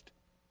dust.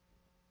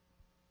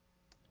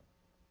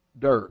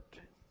 Dirt.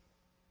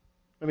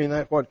 I mean,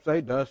 that's what it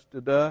says, dust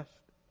to dust,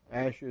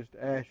 ashes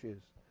to ashes.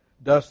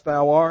 Dust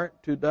thou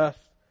art, to dust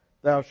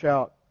thou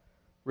shalt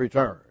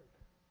return.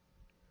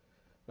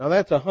 Now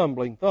that's a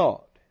humbling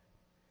thought,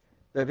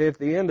 that at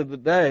the end of the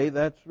day,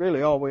 that's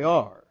really all we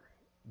are.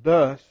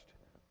 Dust,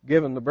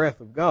 given the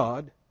breath of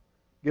God,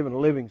 given a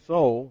living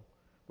soul,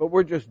 but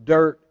we're just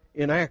dirt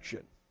in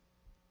action.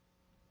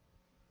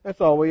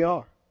 That's all we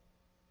are.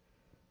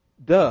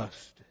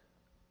 Dust,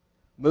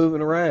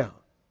 moving around.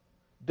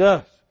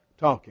 Dust,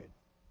 talking.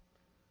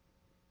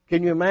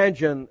 Can you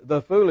imagine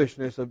the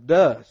foolishness of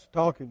dust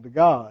talking to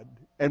God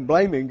and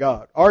blaming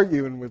God,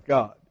 arguing with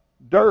God?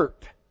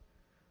 Dirt,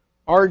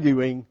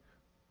 arguing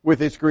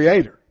with its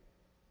Creator.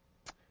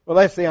 Well,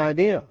 that's the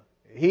idea.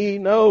 He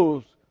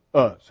knows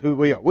us, who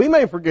we are. We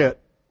may forget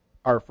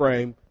our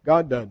frame.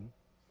 God doesn't.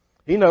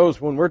 He knows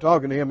when we're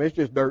talking to Him, it's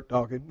just dirt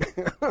talking.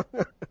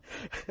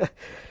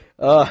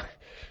 And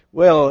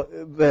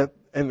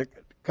a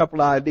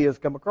couple of ideas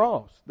come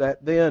across.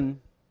 That then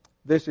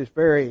this is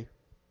very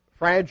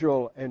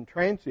fragile and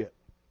transient.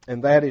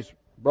 And that is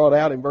brought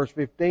out in verse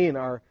 15.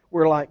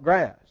 We're like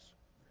grass.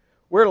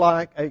 We're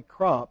like a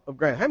crop of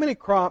grass. How many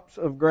crops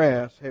of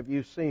grass have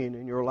you seen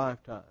in your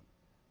lifetime?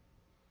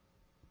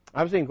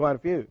 I've seen quite a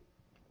few.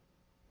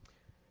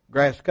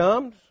 Grass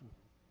comes,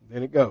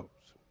 then it goes.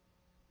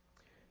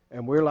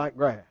 And we're like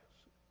grass.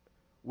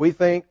 We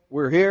think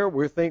we're here.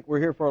 We think we're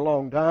here for a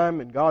long time,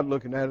 and God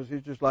looking at us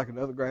is just like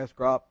another grass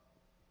crop.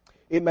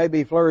 It may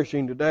be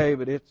flourishing today,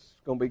 but it's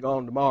going to be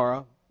gone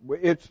tomorrow.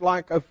 It's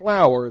like a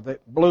flower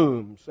that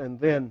blooms and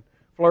then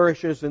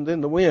flourishes, and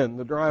then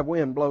the dry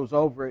wind blows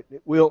over it.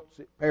 It wilts,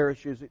 it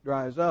perishes, it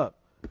dries up.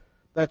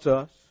 That's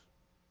us.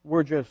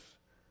 We're just...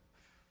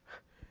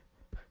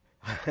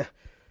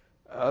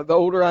 the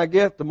older I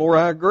get, the more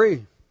I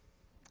agree.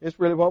 It's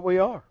really what we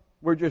are.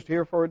 We're just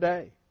here for a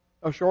day,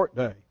 a short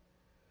day.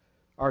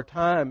 Our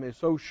time is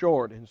so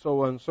short and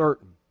so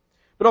uncertain.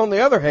 But on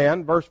the other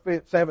hand, verse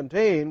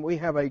 17, we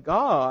have a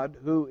God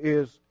who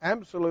is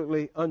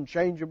absolutely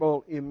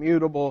unchangeable,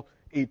 immutable,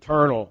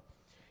 eternal.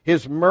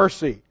 His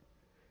mercy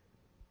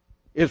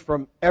is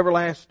from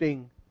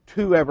everlasting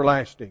to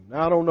everlasting.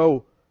 Now, I don't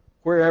know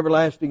where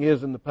everlasting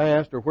is in the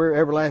past or where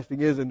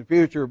everlasting is in the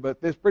future,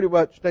 but this pretty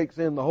much takes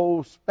in the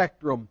whole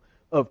spectrum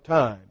of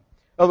time.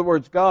 In other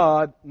words,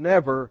 God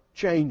never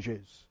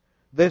changes.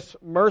 This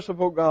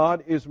merciful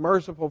God is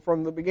merciful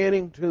from the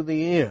beginning to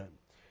the end.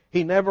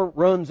 He never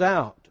runs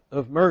out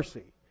of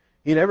mercy.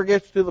 He never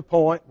gets to the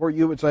point where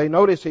you would say,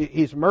 notice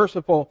He's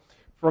merciful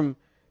from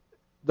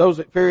those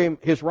that fear Him,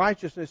 His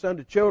righteousness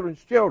unto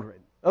children's children.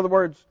 In other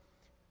words,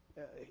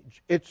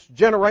 it's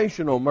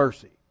generational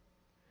mercy.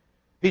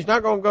 He's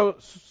not going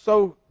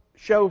to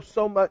show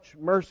so much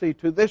mercy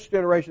to this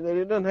generation that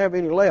He doesn't have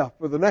any left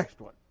for the next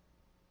one.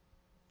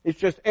 It's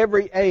just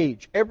every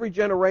age, every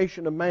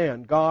generation of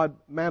man, God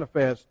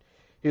manifests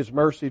His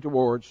mercy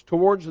towards.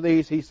 Towards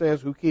these, He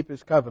says, who keep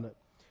His covenant,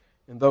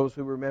 and those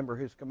who remember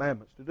His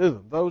commandments to do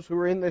them. Those who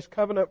are in this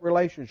covenant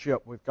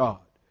relationship with God.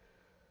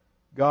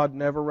 God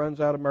never runs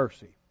out of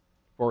mercy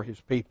for His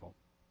people.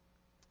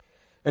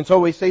 And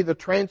so we see the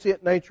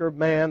transient nature of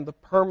man, the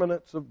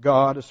permanence of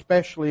God,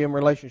 especially in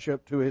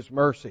relationship to His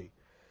mercy.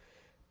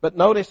 But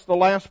notice the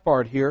last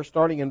part here,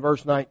 starting in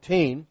verse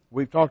 19.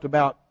 We've talked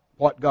about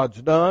what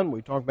God's done.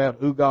 We've talked about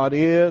who God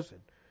is. And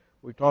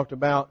we've talked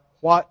about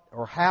what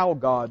or how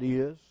God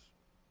is.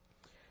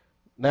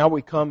 Now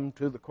we come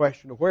to the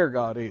question of where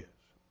God is.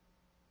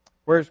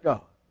 Where's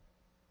God?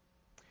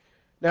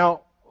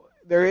 Now,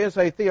 there is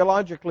a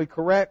theologically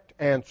correct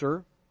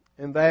answer,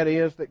 and that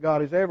is that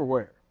God is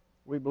everywhere.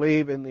 We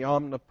believe in the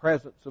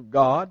omnipresence of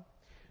God.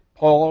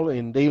 Paul,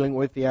 in dealing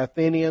with the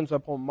Athenians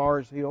up on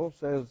Mars Hill,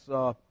 says,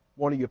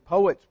 one of your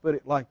poets put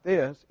it like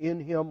this, in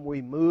Him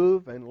we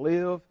move and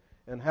live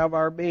and have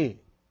our being.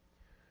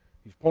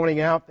 He's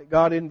pointing out that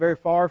God isn't very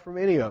far from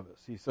any of us,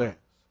 he says.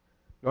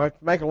 You don't have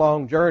to make a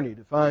long journey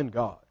to find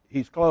God.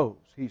 He's close.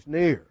 He's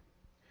near.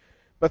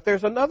 But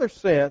there's another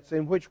sense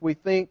in which we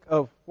think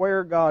of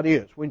where God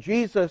is. When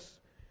Jesus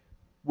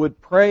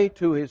would pray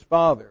to His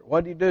Father,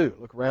 what did He do?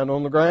 Look around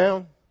on the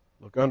ground?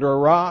 Look under a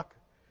rock?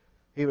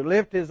 he would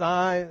lift his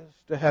eyes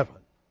to heaven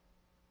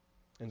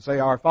and say,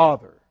 Our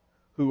Father,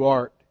 who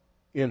art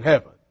in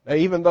heaven. Now,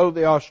 even though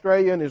the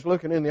Australian is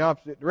looking in the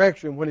opposite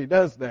direction when he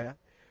does that,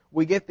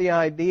 we get the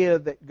idea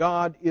that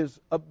God is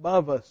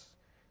above us.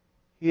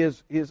 He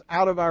is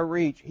out of our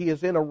reach. He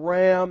is in a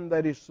realm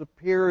that is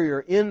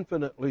superior,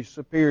 infinitely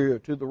superior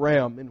to the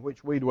realm in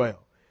which we dwell.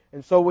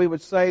 And so we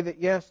would say that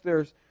yes,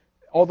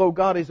 although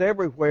God is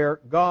everywhere,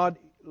 God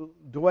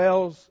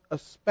dwells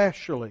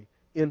especially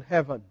in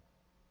heaven.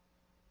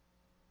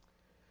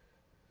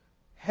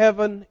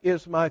 Heaven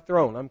is my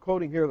throne. I'm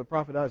quoting here the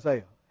prophet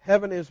Isaiah.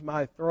 Heaven is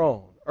my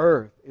throne.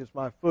 Earth is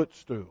my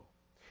footstool.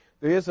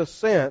 There is a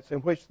sense in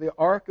which the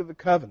Ark of the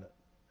Covenant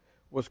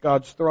was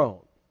God's throne.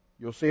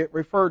 You'll see it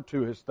referred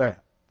to as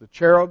that. The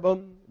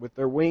cherubim with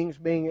their wings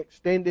being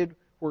extended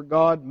where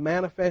God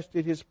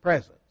manifested His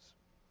presence.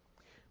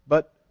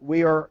 But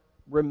we are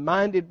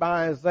reminded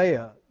by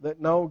Isaiah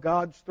that no,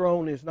 God's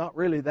throne is not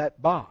really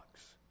that box.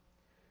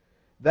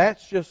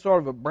 That's just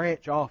sort of a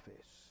branch office.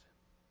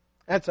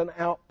 That's an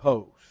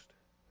outpost.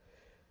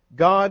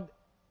 God's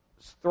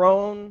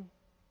throne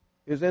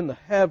is in the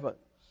heavens.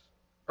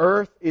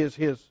 Earth is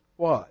His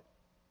what?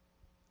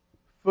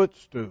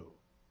 Footstool.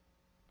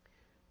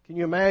 Can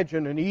you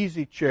imagine an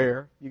easy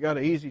chair? You got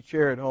an easy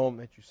chair at home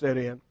that you sit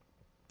in,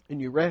 and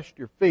you rest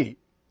your feet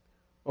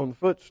on the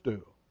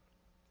footstool.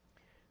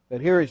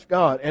 That here is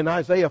God. And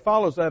Isaiah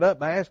follows that up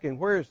by asking,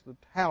 where's the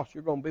house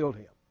you're going to build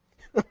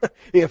Him?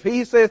 If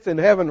He sits in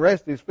heaven,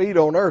 rests His feet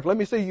on earth, let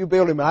me see you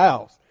build Him a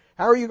house.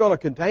 How are you going to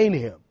contain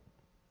Him?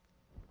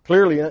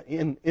 Clearly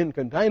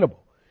incontainable.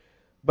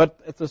 But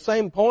at the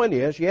same point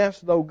is, yes,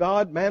 though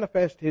God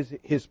manifests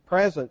His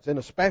presence in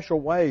a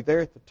special way there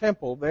at the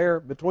temple, there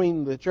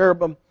between the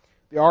cherubim,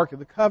 the Ark of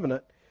the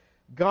Covenant,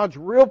 God's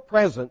real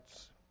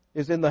presence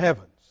is in the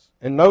heavens.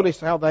 And notice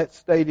how that's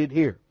stated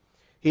here.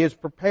 He has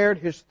prepared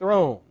His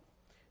throne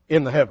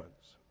in the heavens.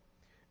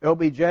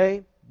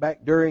 LBJ,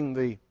 back during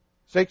the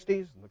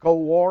 60s, the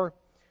Cold War,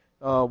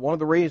 one of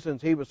the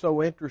reasons he was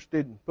so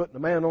interested in putting a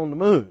man on the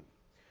moon,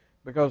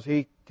 because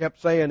he kept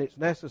saying it's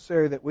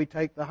necessary that we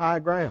take the high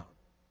ground.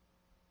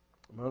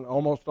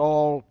 Almost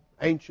all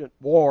ancient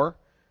war,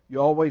 you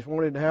always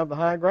wanted to have the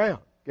high ground.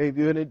 Gave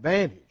you an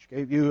advantage.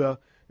 If you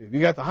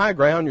got the high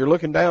ground, you're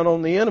looking down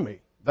on the enemy.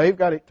 They've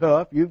got it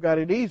tough, you've got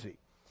it easy.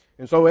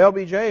 And so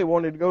LBJ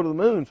wanted to go to the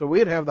moon so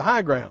we'd have the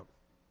high ground.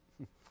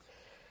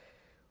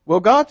 Well,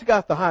 God's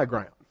got the high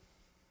ground.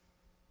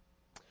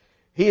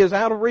 He is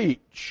out of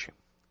reach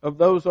of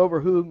those over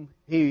whom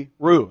He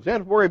rules. You don't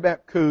have to worry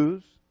about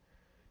coups.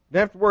 You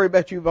don't have to worry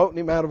about you voting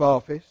Him out of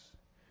office.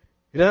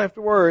 You don't have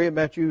to worry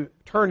about you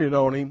turning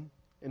on Him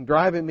and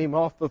driving Him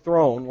off the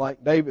throne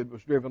like David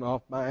was driven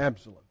off by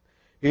Absalom.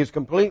 He is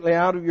completely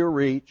out of your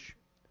reach,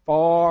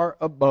 far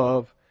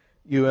above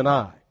you and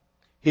I.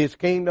 His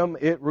kingdom,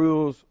 it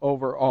rules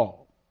over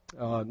all.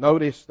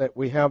 Notice that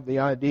we have the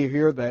idea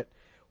here that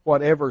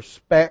whatever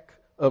speck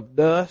of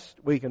dust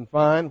we can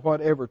find,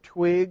 whatever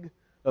twig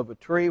of a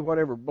tree,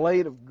 whatever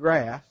blade of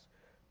grass,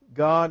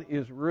 God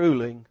is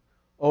ruling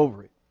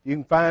over it. You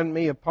can find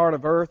me a part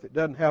of earth that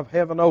doesn't have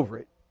heaven over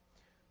it.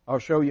 I'll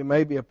show you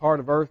maybe a part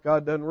of earth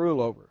God doesn't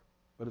rule over.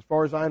 But as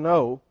far as I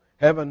know,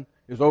 heaven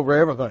is over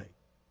everything.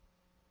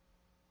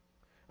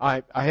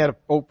 I had an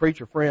old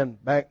preacher friend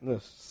back in the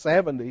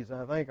 70s,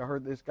 I think I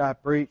heard this guy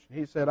preach.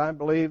 He said, I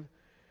believe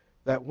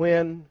that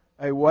when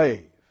a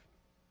wave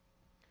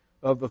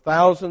of the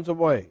thousands of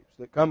waves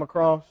that come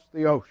across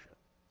the ocean,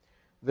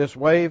 this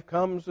wave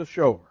comes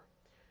ashore,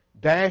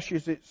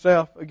 dashes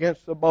itself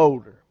against a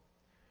boulder,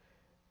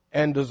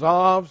 and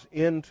dissolves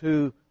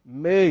into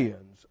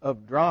millions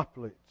of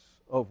droplets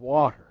of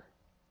water,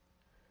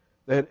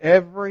 that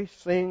every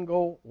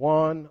single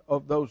one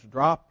of those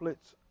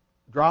droplets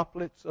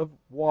of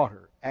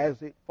water,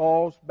 as it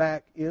falls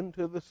back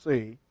into the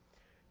sea,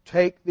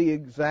 take the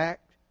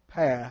exact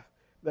path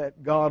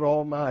that God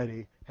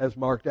Almighty has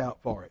marked out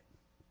for it.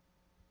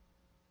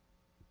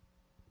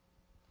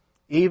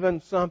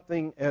 Even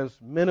something as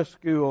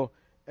minuscule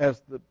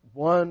as the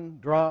one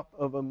drop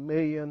of a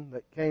million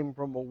that came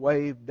from a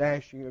wave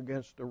dashing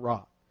against a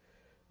rock,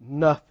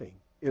 nothing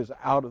is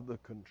out of the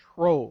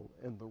control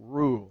and the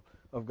rule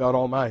of God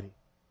Almighty.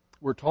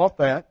 We're taught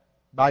that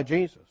by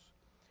Jesus.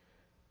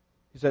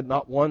 He said,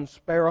 not one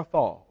sparrow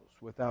falls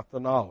without the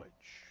knowledge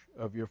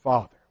of your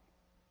Father.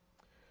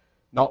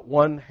 Not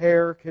one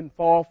hair can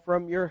fall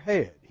from your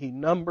head. He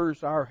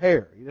numbers our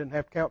hair. He didn't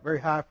have to count very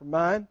high for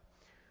mine,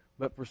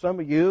 but for some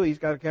of you, He's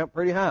got to count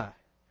pretty high.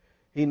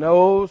 He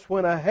knows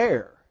when a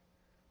hair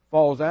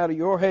falls out of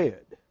your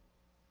head.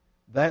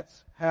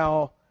 That's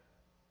how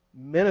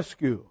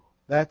minuscule,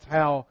 that's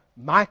how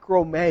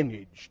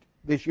micromanaged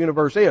this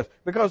universe is.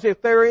 Because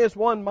if there is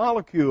one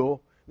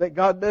molecule that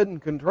God doesn't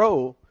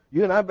control,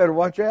 you and I better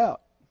watch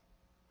out.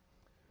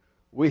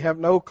 We have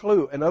no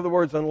clue. In other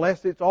words,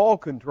 unless it's all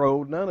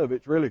controlled, none of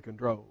it's really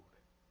controlled.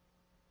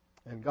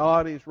 And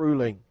God is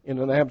ruling in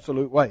an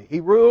absolute way. He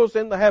rules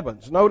in the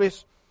heavens.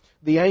 Notice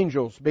the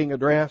angels being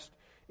addressed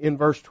in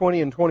verse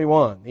 20 and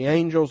 21. The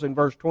angels in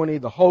verse 20,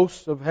 the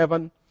hosts of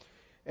heaven.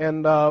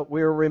 And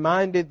we're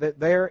reminded that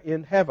they're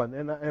in heaven.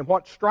 And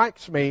what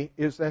strikes me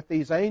is that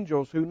these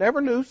angels who never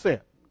knew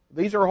sin,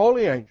 these are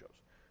holy angels,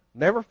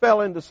 never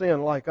fell into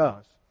sin like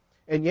us,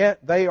 and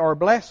yet they are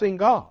blessing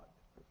God.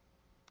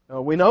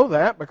 We know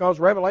that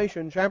because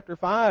Revelation chapter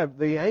 5,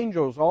 the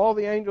angels, all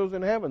the angels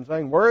in heaven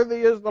saying,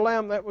 "Worthy is the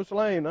Lamb that was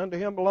slain, unto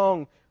him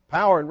belong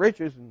power and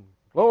riches and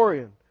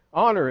glory and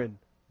honor and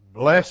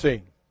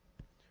blessing."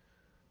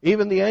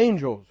 Even the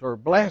angels are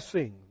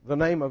blessing the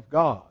name of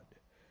God.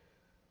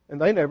 And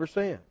they never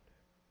sinned.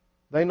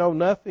 They know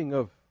nothing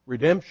of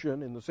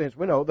redemption in the sense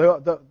we know.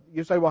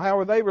 You say, well, how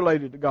are they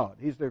related to God?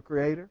 He's their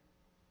creator.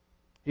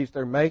 He's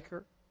their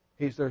maker.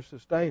 He's their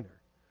sustainer.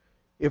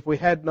 If we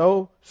had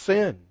no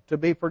sin to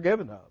be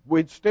forgiven of,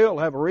 we'd still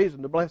have a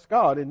reason to bless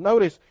God. And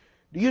notice,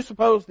 do you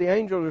suppose the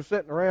angels are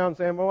sitting around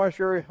saying, "Oh, I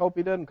sure hope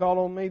he doesn't call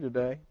on me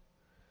today"?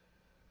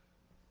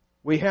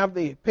 We have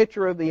the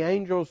picture of the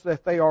angels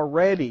that they are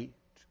ready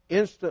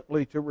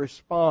instantly to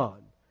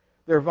respond.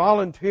 They're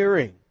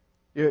volunteering.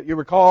 You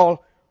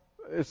recall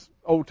this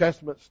Old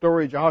Testament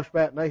story,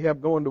 Joshua and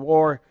Ahab going to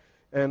war,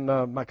 and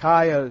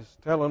Micaiah is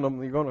telling them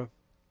they're going to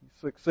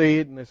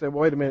succeed. And they said,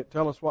 "Well, wait a minute,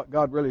 tell us what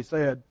God really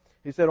said."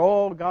 He said,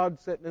 "All God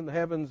sitting in the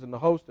heavens and the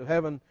host of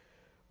heaven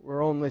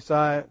were on the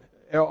side,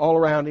 all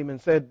around him,"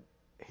 and said,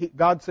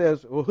 God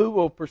says, "Well, who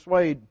will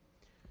persuade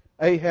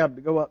Ahab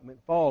to go up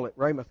and fall at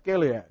Ramoth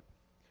Gilead?"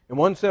 And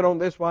one said on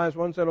this wise,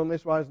 one said on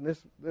this wise, and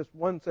this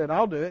one said,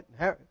 "I'll do it."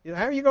 How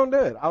are you going to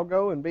do it? "I'll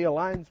go and be a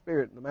lying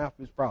spirit in the mouth of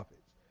his prophets."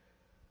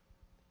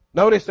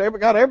 Notice they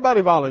got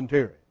everybody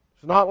volunteering.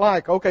 It's not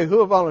like, okay, who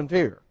will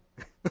volunteer?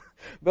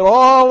 But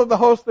all of the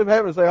host of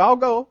heaven say, "I'll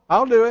go,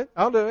 I'll do it,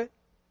 I'll do it."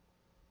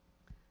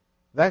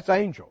 That's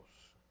angels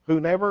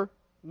who never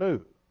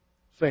knew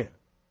sin.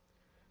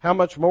 How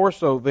much more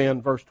so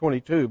then, verse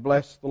 22,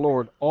 "Bless the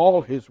Lord,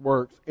 all his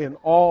works in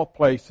all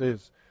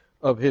places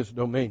of his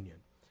dominion."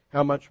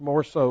 How much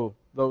more so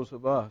those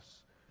of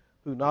us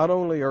who not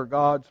only are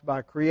God's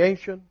by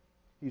creation,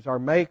 he's our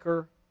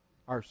maker,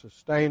 our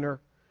sustainer,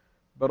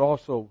 but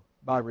also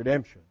by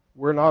redemption.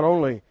 We're not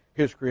only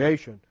his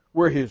creation,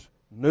 we're his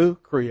new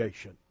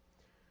creation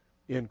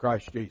in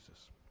Christ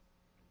Jesus.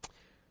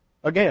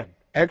 Again,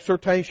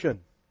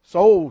 exhortation,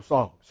 soul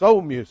song,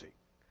 soul music,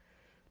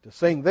 to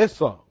sing this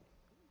song.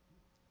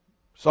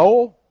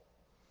 Soul,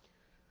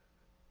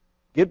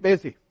 get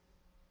busy.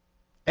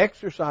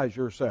 Exercise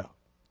yourself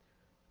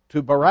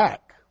to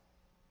barak,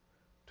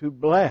 to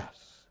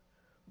bless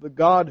the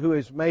God who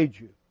has made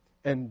you.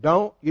 And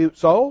don't you,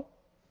 soul,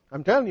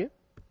 I'm telling you,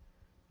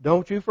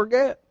 don't you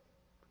forget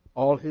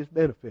all his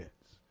benefits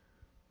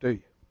to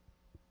you.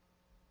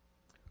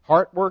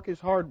 Heart work is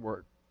hard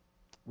work.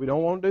 We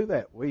don't want to do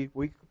that. We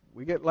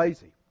get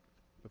lazy.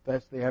 But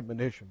that's the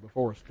admonition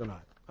before us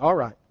tonight. All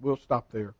right, we'll stop there.